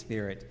Holy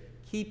Spirit,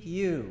 keep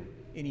you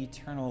in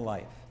eternal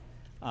life.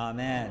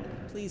 Amen.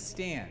 Please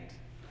stand.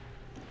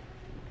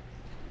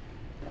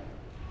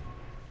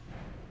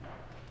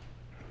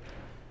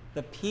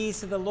 The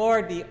peace of the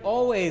Lord be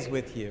always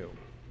with you.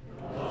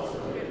 Also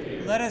with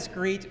you. Let us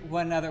greet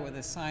one another with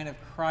a sign of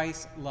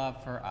Christ's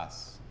love for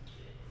us.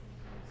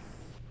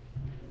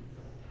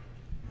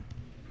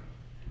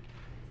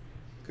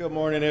 Good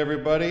morning,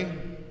 everybody. Good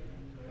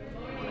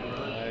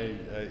morning.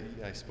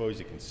 I suppose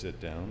you can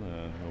sit down.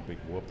 No big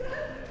whoop.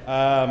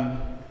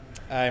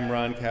 I'm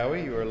Ron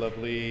Cowie, your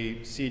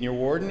lovely senior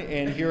warden,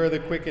 and here are the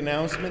quick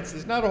announcements.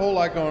 There's not a whole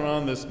lot going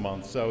on this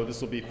month, so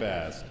this will be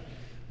fast.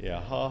 Yeah,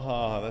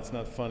 that's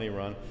not funny,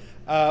 Ron.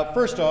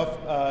 First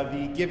off,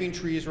 the giving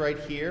tree is right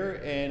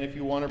here, and if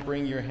you want to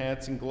bring your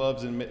hats and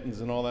gloves and mittens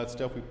and all that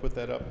stuff, we put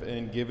that up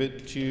and give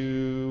it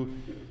to,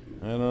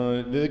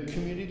 the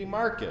community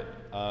market.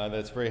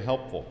 That's very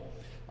helpful.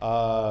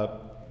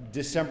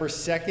 December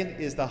 2nd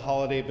is the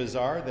Holiday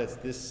Bazaar. That's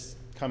this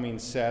coming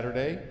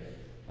Saturday,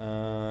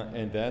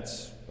 and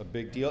that's a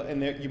big deal.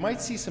 And there, you might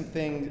see some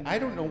things. I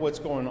don't know what's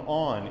going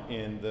on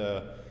in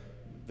the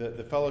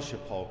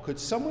fellowship hall. Could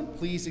someone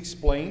please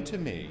explain to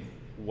me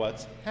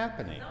what's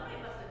happening? Somebody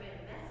must have made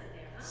a mess in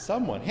there, huh?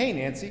 Someone. Hey,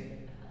 Nancy.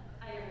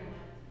 Hi, everyone.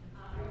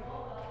 You're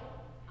all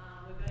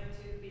welcome. We're going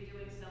to be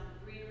doing some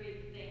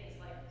greenery things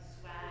like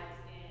swags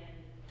and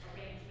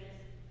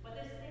arrangements, but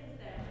there's things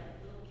that are like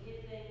little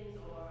kid things,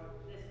 or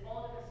there's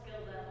all different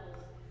skill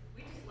levels.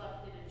 We just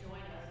love you to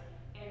join us,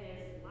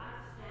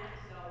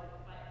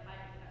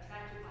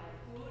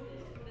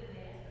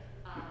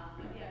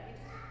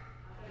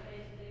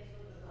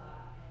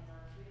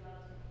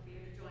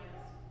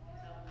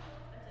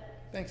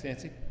 Thanks,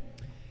 Nancy.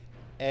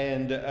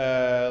 And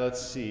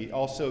let's see.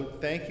 Also,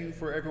 thank you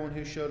for everyone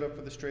who showed up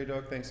for the Stray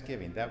Dog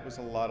Thanksgiving. That was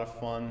a lot of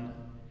fun.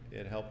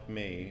 It helped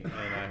me, and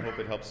I hope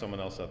it helps someone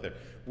else out there.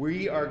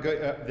 We are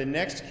the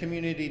next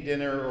community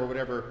dinner or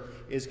whatever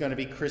is going to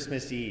be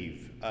Christmas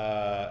Eve,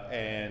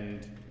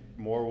 and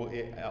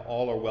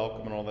all are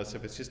welcome and all that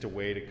stuff. It's just a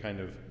way to kind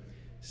of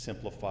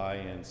simplify,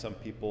 and some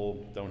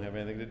people don't have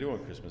anything to do on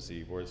Christmas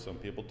Eve, or some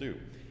people do.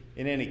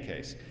 In any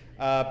case,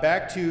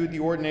 back to the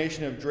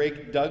ordination of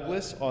Drake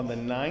Douglas on the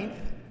 9th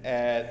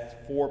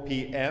at 4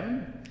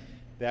 p.m.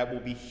 That will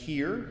be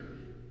here,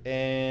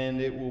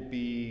 and it will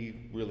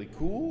be really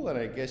cool, and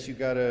I guess you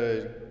got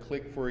to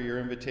click for your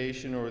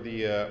invitation or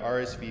the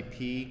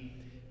RSVP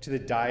to the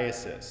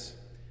diocese.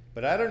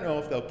 But I don't know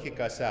if they'll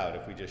kick us out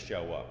if we just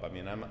show up. I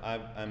mean, I'm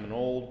an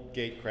old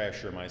gate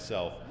crasher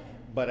myself,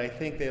 but I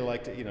think they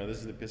like to, this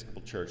is the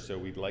Episcopal Church, so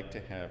we'd like to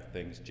have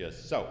things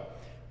just so.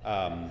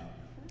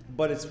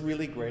 But it's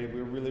really great.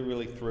 We're really,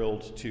 really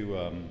thrilled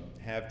to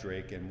have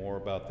Drake, and more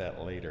about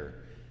that later.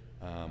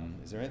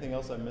 Is there anything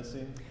else I'm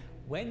missing?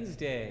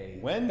 Wednesday.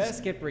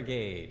 Basket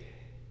Brigade.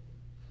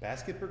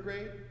 Basket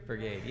Brigade?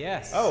 Brigade,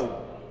 yes.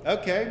 Oh,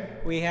 okay.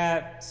 We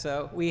have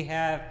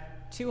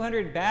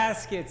 200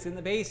 baskets in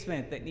the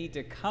basement that need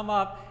to come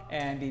up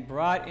and be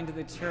brought into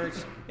the church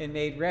and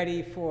made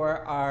ready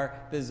for our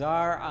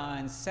bazaar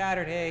on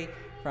Saturday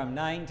from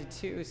 9 to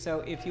 2.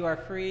 So if you are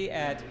free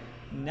at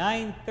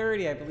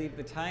 9:30, I believe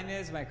the time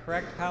is, am I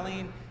correct,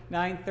 Colleen?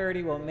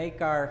 9:30, we'll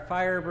make our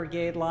fire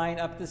brigade line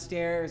up the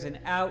stairs and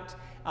out.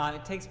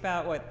 It takes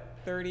about,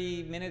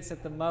 30 minutes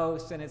at the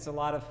most, and it's a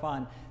lot of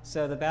fun.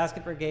 So the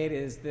basket brigade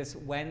is this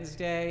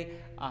Wednesday.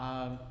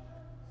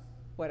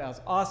 What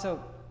else?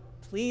 Also,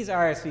 please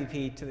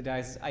RSVP to the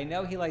diocese. I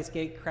know he likes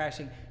gate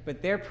crashing,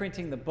 but they're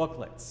printing the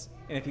booklets.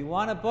 And if you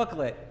want a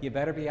booklet, you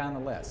better be on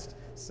the list.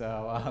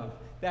 So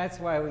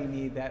that's why we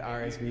need that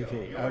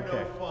RSVP. You're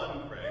no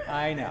fun, Craig.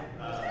 I know.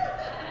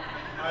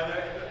 Are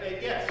there,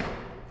 yes. We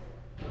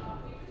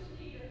just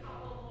need a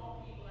couple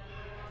more people.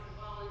 Anyone wants to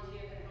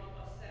volunteer to help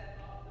us set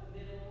up the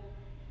middle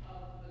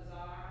of the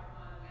bazaar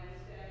on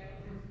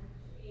Wednesday,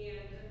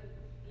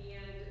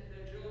 and the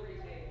jewelry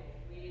table.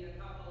 We need a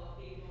couple of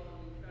people, and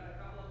we've got a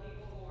couple of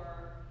people who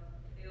are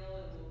ill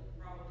and will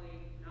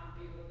probably not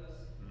be with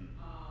us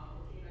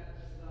at the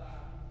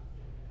bazaar.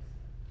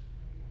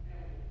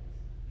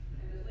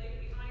 And this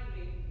lady behind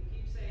me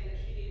keeps saying that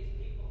she needs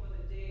people for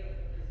the day of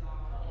the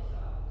bazaar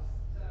also.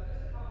 So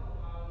just a couple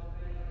of hours if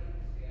anybody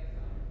can spare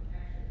some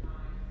extra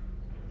time.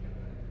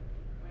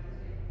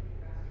 Wednesday,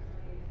 basketball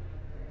game,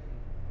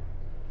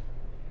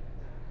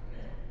 9:30.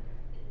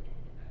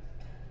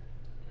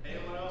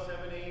 Anyone else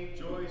have any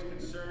joys,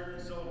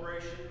 concerns,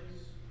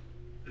 celebrations?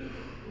 Okay,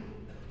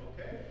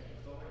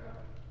 that's all I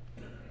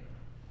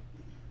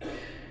got.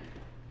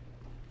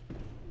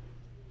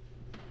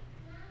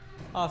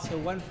 Also,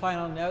 one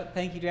final note,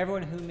 thank you to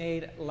everyone who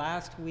made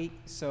last week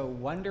so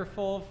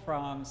wonderful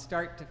from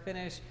start to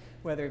finish,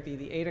 whether it be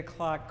the 8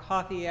 o'clock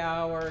coffee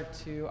hour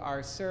to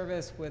our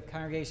service with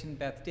Congregation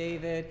Beth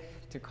David,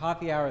 to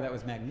coffee hour that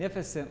was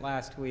magnificent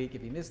last week.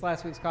 If you missed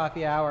last week's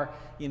coffee hour,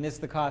 you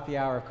missed the coffee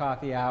hour of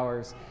coffee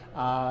hours.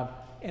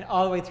 And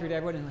all the way through to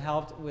everyone who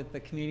helped with the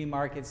community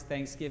markets,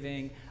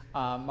 Thanksgiving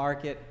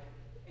market.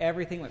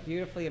 Everything went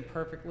beautifully and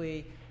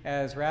perfectly.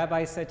 As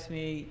Rabbi said to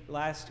me,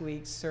 last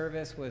week's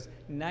service was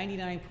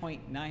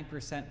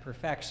 99.9%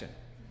 perfection.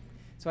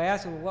 So I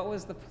asked him, what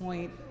was the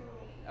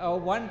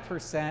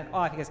 0.01%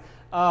 off? He goes,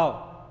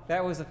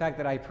 that was the fact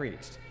that I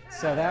preached.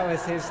 So that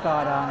was his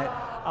thought on it.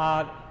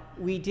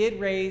 We did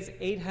raise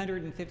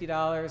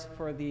 $850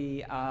 for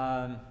the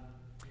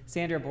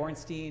Sandra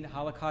Bornstein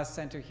Holocaust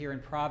Center here in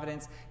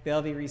Providence.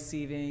 They'll be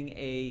receiving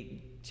a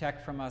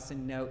check from us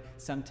and note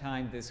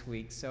sometime this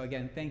week. So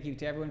again, thank you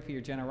to everyone for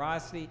your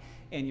generosity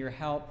and your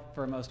help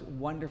for a most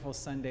wonderful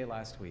Sunday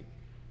last week.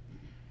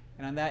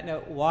 And on that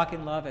note, walk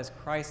in love as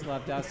Christ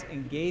loved us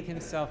and gave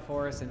himself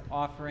for us an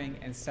offering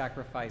and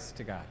sacrifice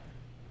to God.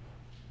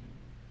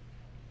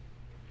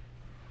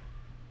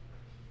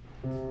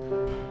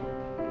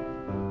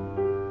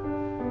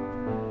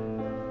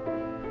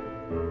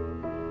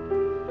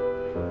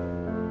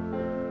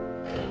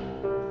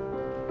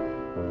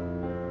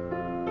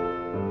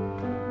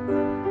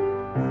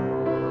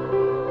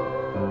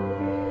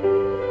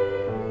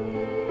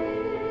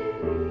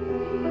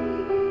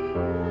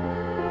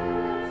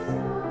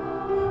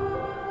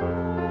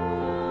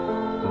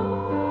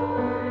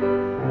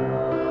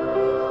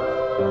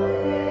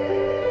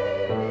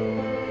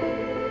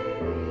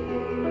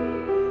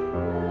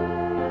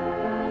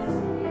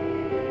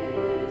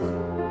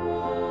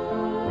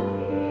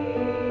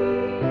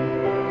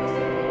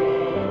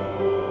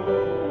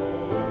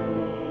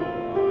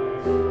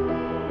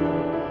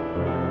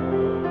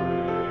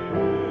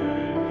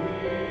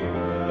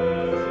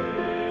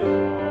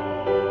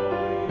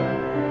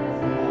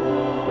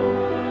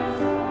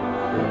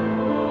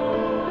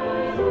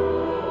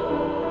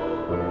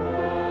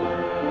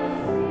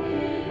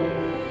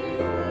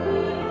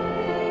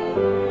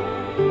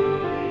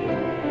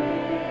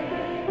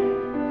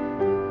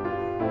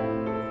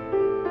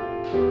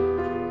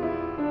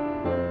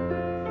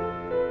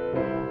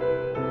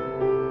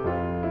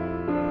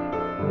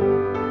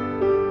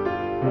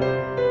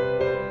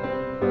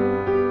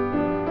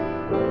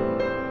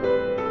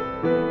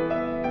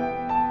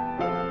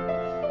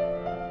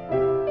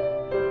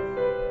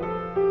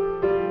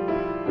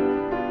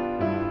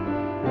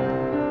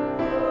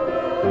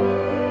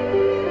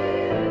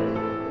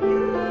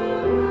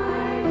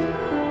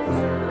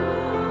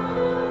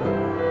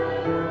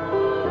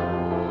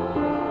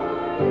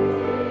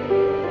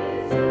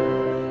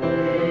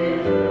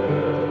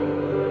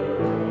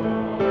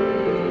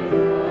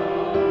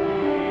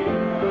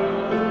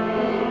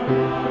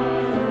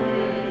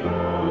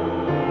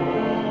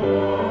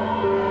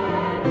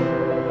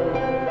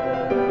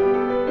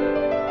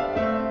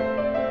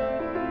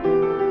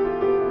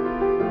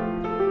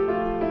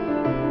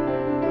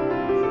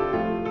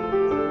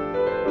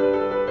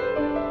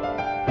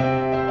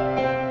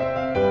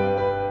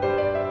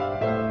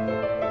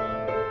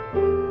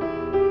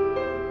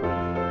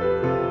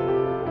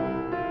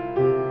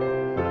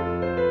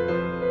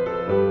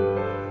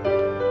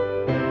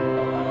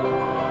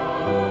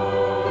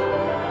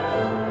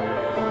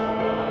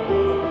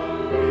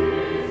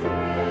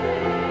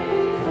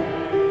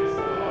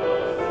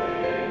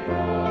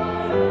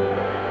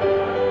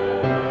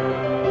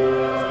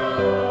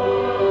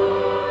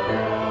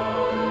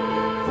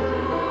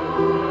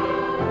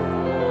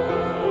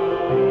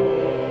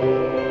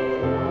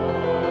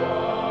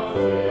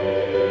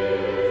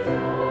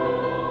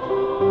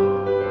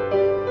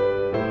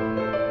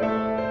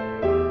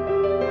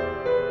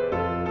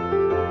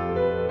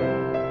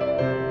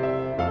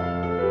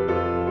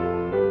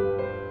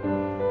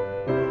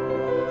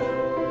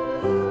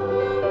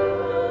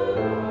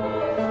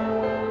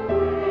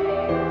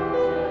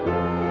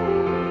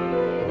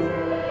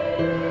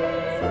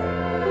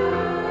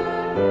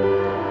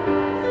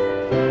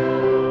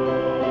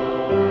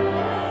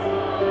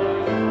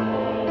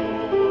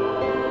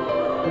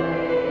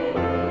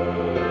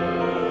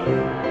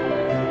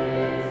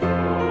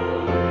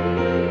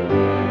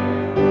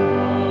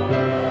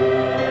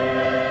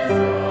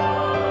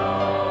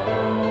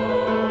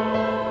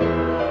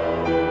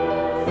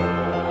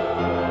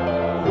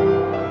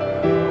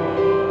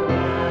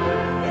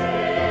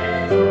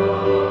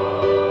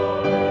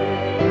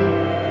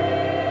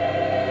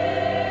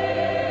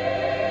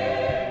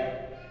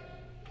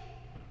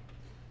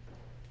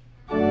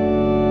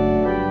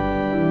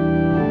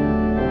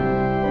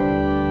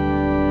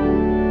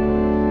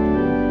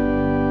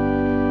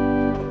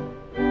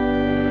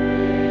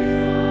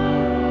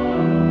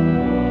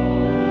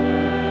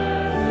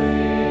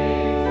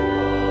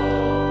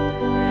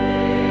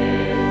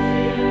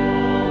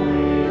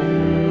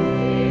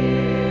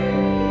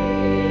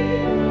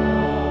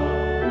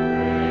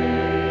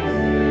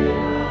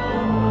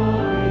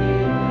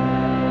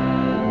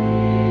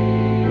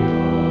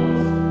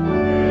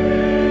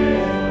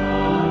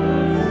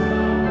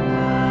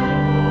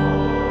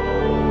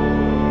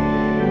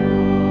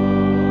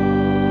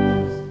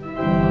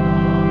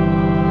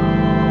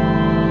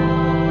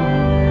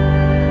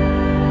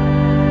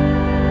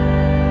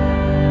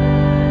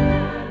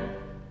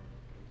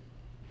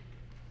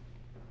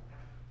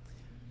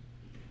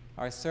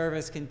 Our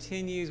service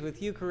continues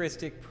with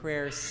Eucharistic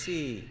Prayer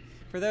C.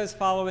 For those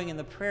following in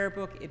the prayer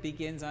book, it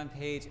begins on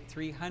page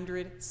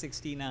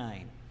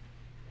 369.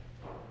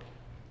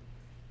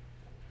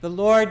 The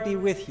Lord be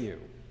with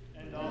you.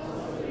 And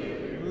also with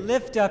you.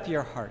 Lift up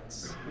your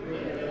hearts.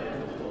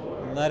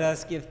 Let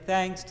us give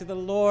thanks to the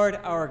Lord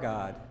our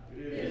God.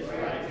 It is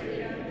right to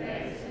give him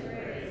thanks and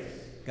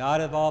praise. God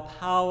of all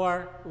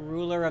power,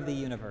 ruler of the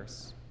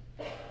universe,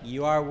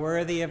 you are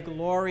worthy of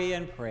glory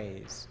and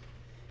praise.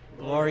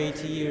 Glory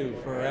to you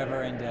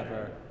forever and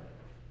ever.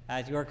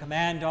 At your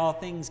command all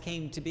things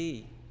came to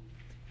be.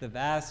 The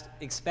vast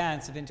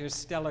expanse of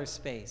interstellar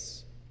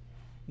space,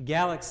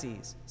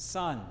 galaxies,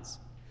 suns,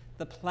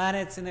 the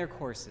planets and their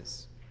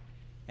courses,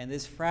 and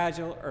this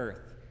fragile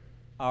earth,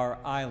 our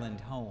island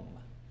home.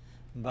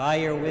 By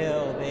your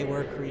will they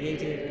were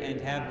created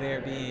and have their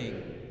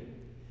being.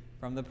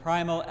 From the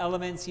primal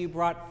elements you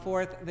brought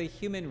forth the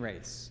human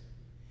race,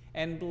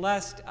 and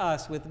blessed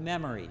us with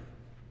memory,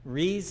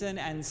 reason,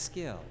 and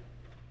skill.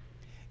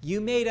 You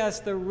made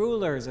us the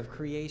rulers of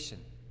creation,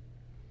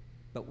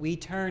 but we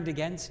turned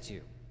against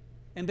you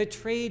and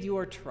betrayed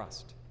your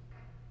trust,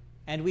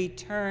 and we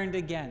turned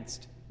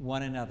against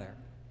one another.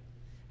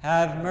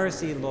 Have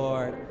mercy,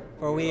 Lord,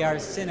 for we are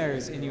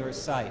sinners in your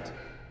sight.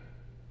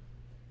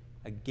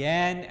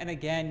 Again and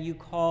again you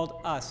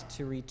called us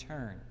to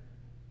return.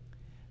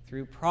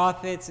 Through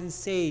prophets and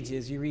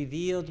sages you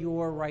revealed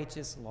your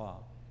righteous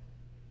law.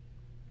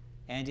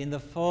 And in the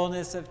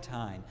fullness of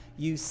time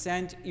you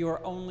sent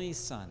your only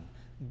Son,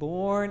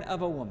 born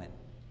of a woman,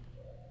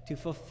 to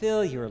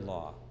fulfill your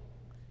law,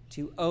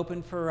 to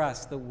open for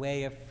us the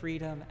way of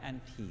freedom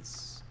and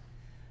peace.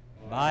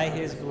 By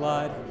his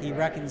blood he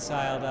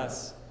reconciled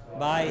us.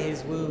 By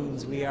his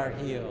wounds we are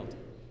healed.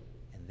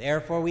 And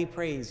therefore we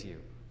praise you,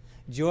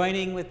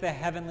 joining with the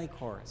heavenly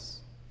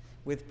chorus,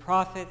 with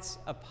prophets,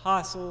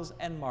 apostles,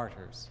 and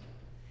martyrs,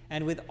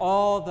 and with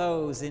all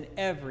those in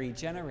every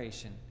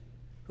generation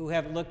who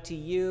have looked to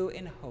you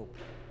in hope,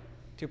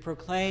 to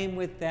proclaim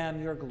with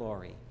them your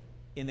glory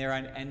in their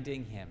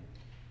unending hymn.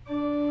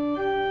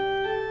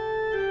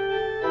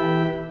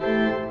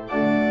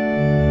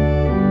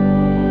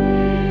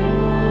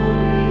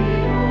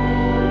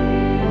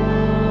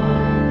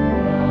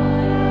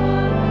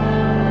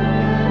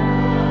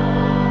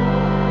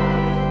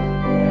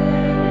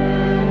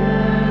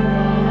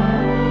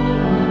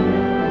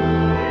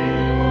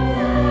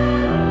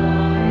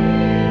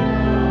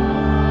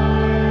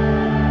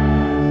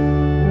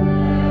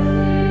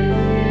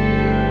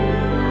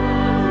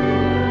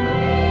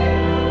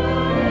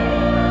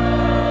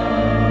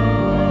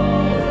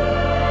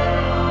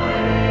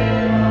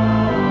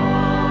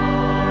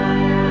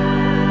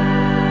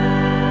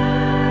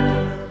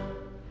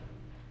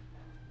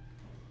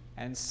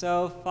 And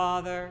so,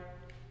 Father,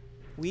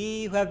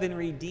 we who have been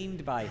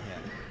redeemed by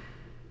him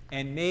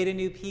and made a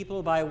new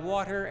people by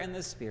water and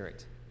the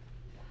Spirit,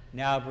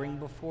 now bring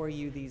before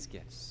you these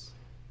gifts.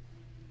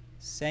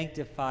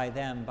 Sanctify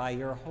them by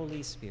your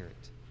Holy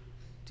Spirit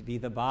to be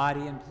the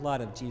body and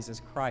blood of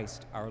Jesus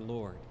Christ our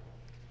Lord.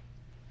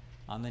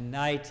 On the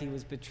night he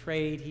was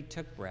betrayed, he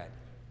took bread,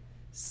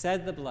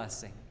 said the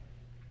blessing,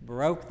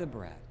 broke the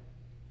bread,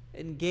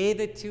 and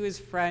gave it to his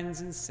friends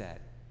and said,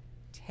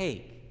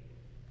 "Take,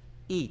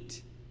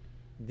 eat.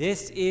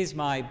 This is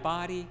my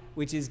body,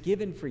 which is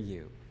given for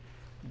you.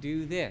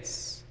 Do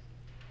this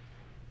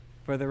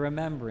for the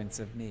remembrance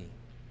of me."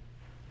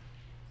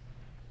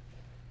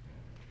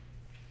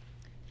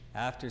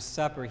 After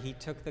supper, he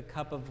took the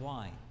cup of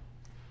wine,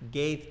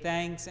 gave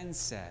thanks, and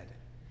said,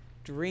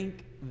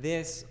 "Drink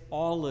this,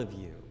 all of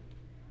you.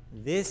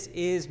 This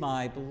is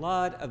my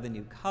blood of the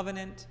new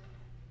covenant,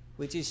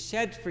 which is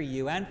shed for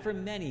you and for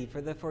many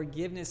for the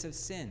forgiveness of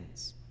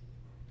sins.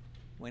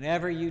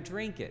 Whenever you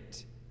drink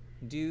it,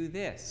 do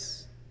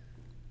this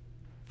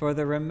for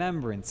the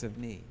remembrance of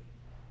me."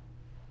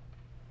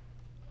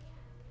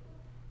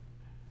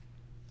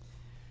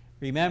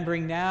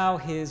 Remembering now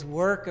his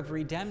work of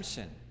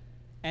redemption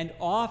and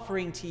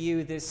offering to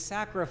you this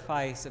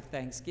sacrifice of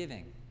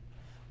thanksgiving,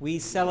 we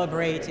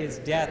celebrate his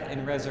death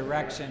and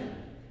resurrection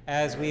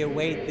as we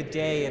await the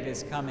day of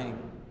his coming.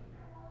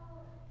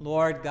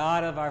 Lord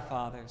God of our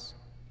fathers,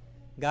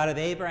 God of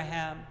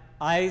Abraham,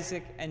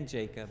 Isaac, and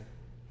Jacob,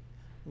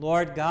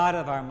 Lord God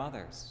of our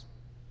mothers,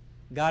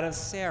 God of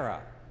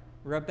Sarah,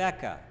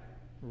 Rebekah,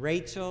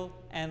 Rachel,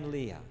 and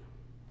Leah,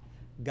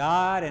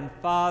 God and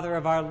Father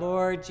of our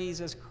Lord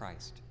Jesus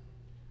Christ,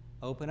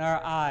 open our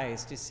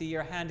eyes to see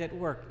your hand at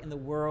work in the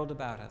world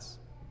about us.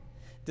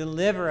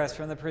 Deliver us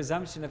from the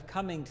presumption of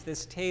coming to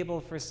this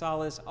table for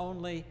solace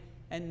only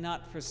and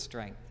not for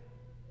strength,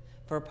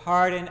 for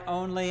pardon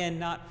only and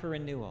not for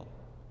renewal.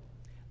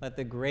 Let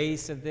the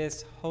grace of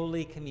this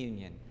holy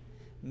communion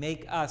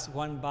make us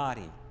one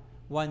body,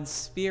 one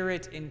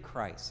spirit in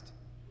Christ,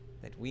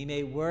 that we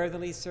may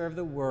worthily serve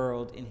the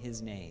world in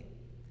his name.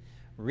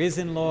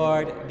 Risen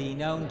Lord, be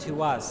known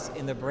to us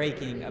in the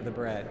breaking of the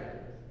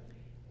bread.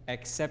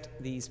 Accept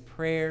these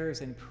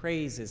prayers and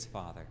praises,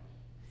 Father,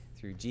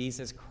 through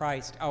Jesus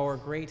Christ, our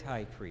great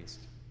high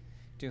priest,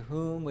 to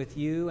whom with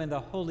you and the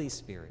Holy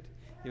Spirit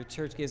Your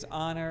church gives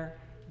honor,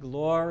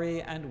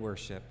 glory, and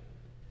worship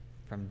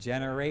from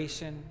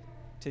generation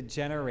to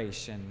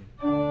generation.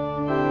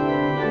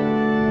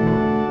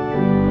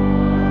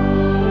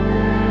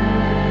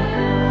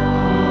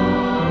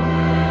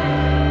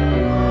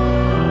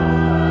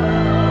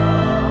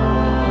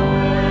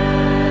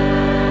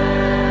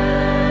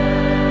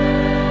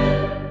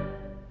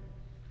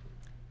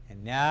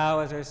 And now,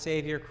 as our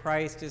Savior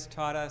Christ has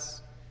taught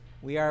us,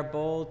 we are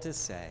bold to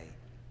say,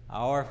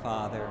 Our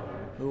Father,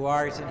 who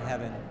art in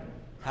heaven,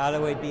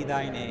 hallowed be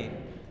thy name.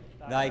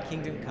 Thy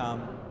kingdom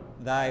come,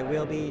 thy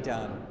will be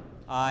done,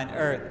 on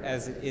earth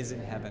as it is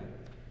in heaven.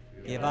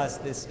 Give us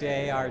this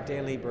day our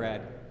daily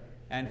bread,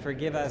 and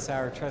forgive us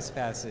our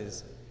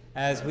trespasses,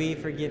 as we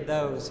forgive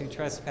those who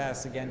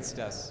trespass against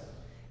us.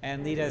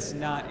 And lead us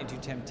not into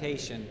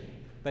temptation,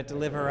 but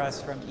deliver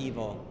us from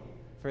evil.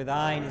 For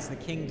thine is the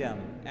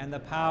kingdom, and the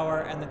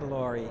power, and the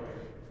glory,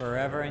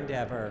 forever and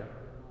ever.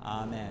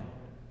 Amen.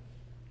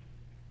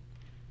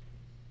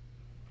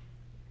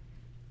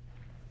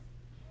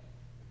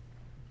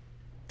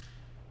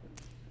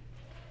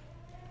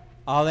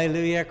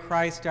 Alleluia,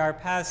 Christ our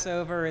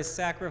Passover is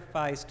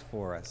sacrificed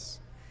for us.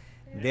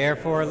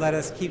 Therefore let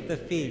us keep the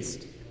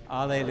feast.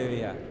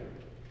 Alleluia.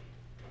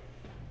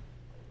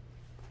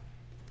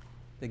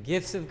 The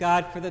gifts of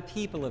God for the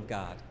people of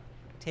God.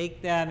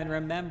 Take them in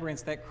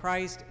remembrance that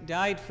Christ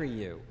died for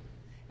you,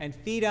 and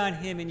feed on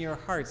him in your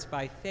hearts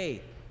by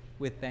faith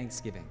with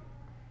thanksgiving.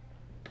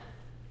 The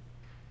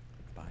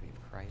body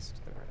of Christ,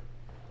 the bread of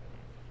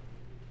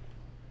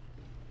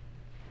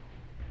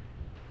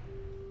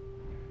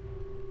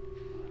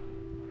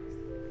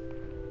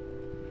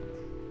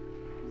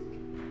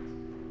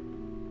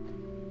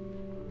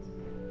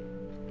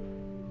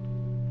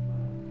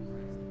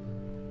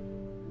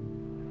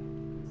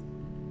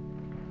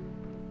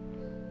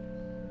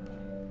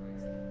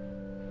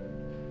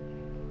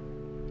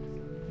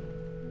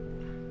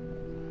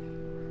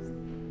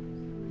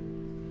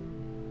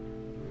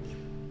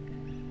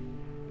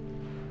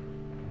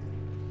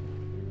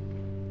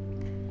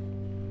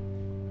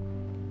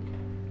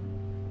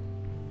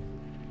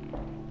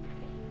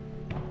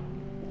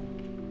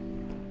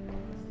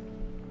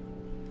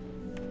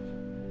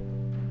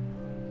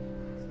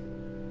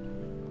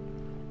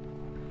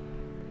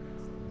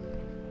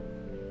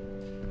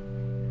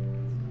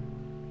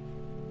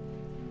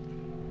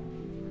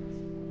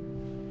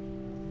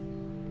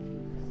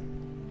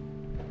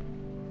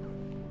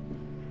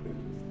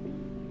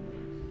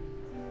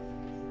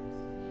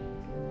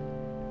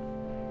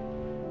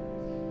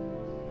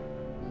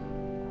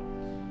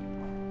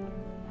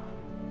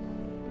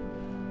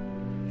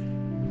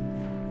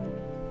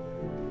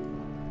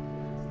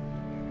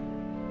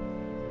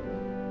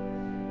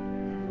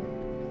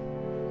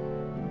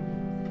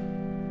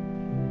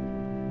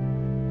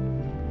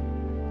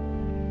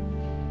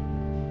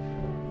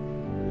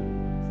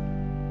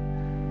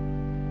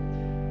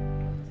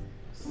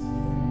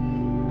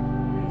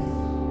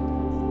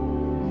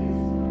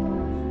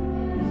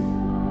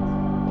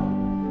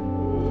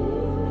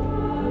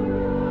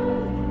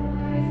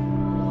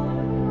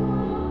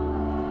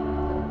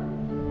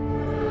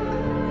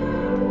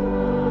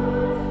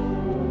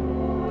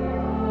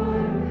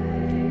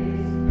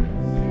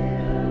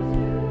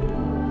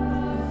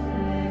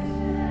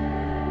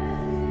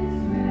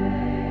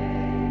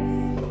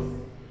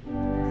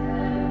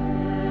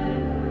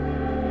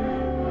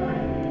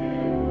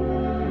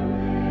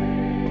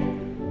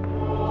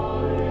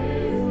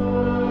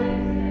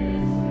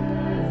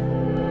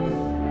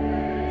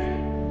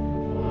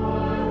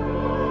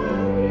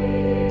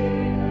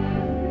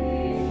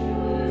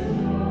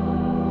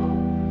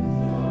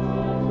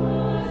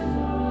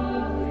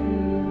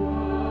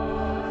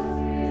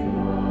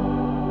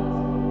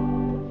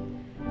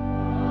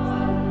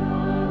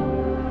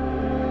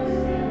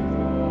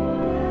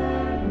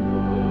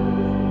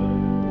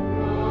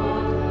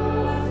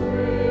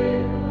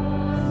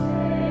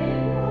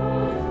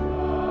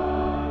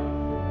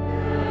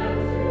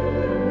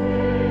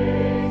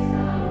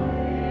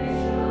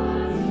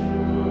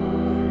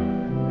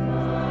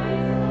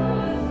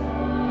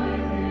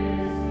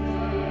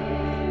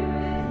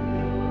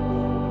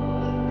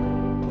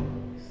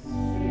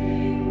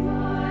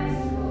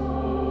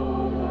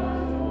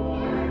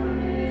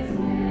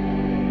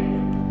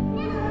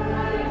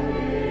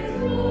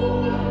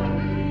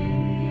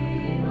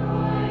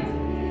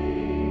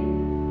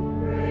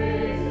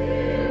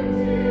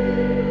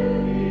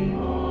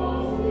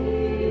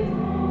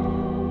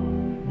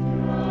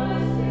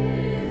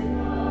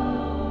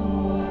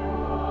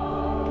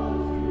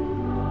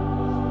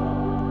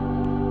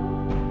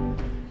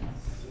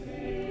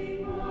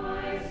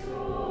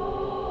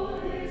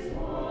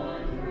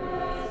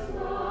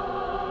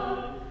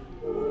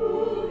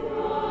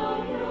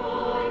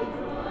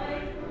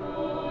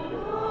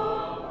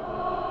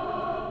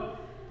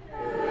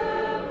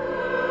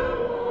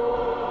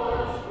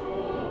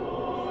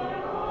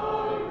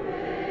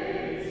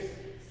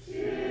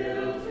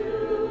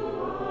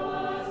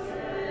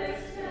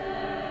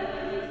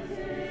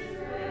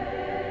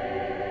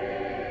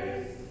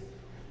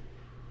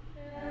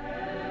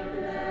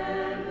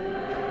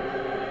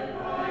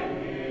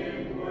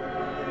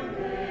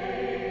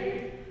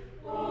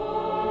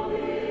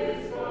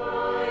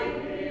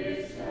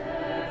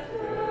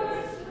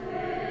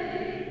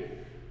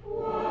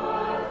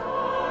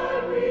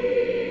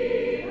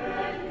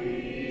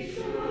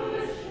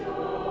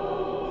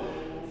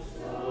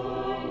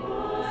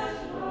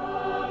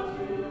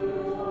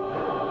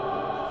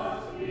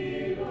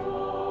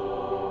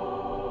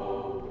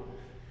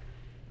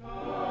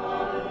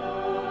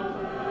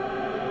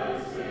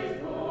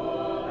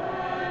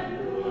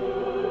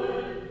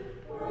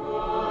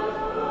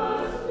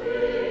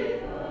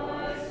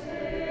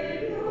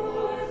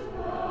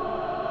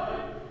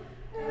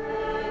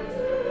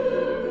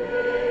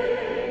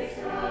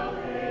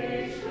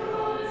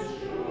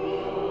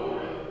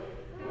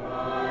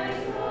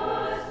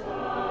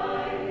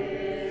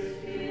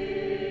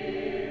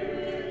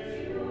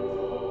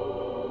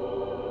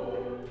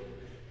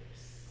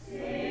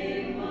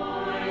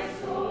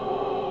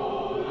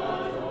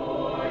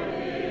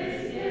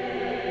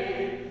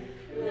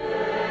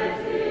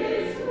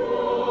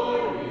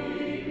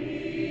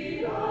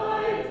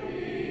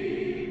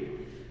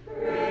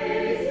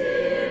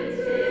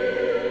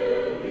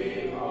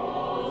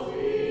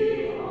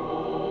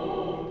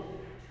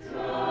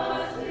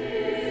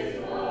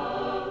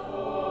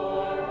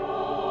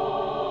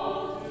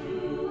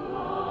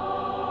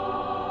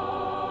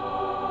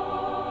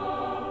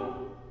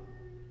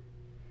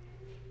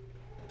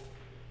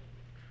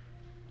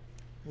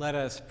Let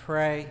us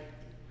pray.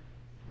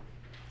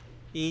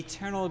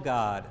 Eternal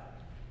God,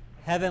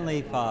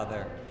 Heavenly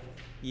Father,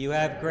 you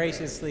have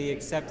graciously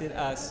accepted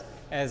us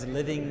as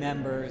living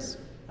members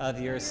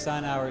of your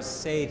Son, our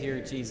Savior,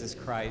 Jesus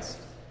Christ,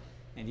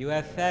 and you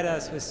have fed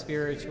us with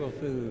spiritual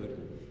food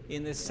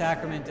in the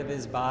sacrament of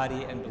his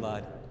body and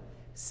blood.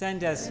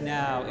 Send us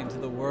now into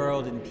the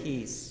world in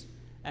peace,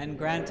 and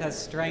grant us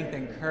strength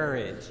and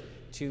courage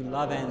to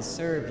love and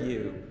serve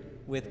you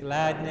with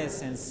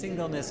gladness and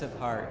singleness of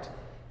heart,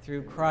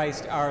 through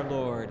Christ our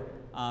Lord.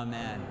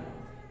 Amen.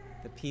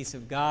 The peace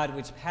of God,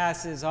 which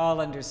passes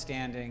all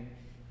understanding,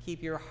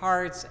 keep your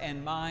hearts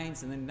and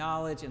minds in the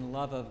knowledge and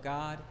love of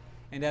God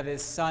and of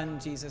his Son,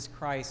 Jesus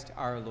Christ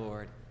our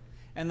Lord.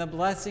 And the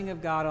blessing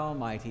of God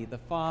Almighty, the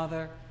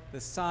Father,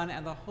 the Son,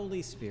 and the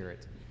Holy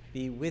Spirit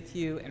be with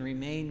you and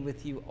remain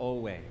with you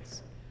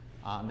always.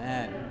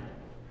 Amen.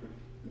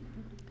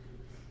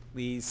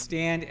 Please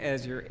stand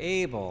as you're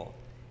able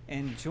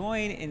and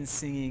join in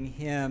singing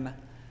hymn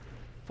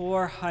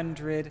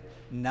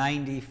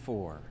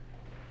 494.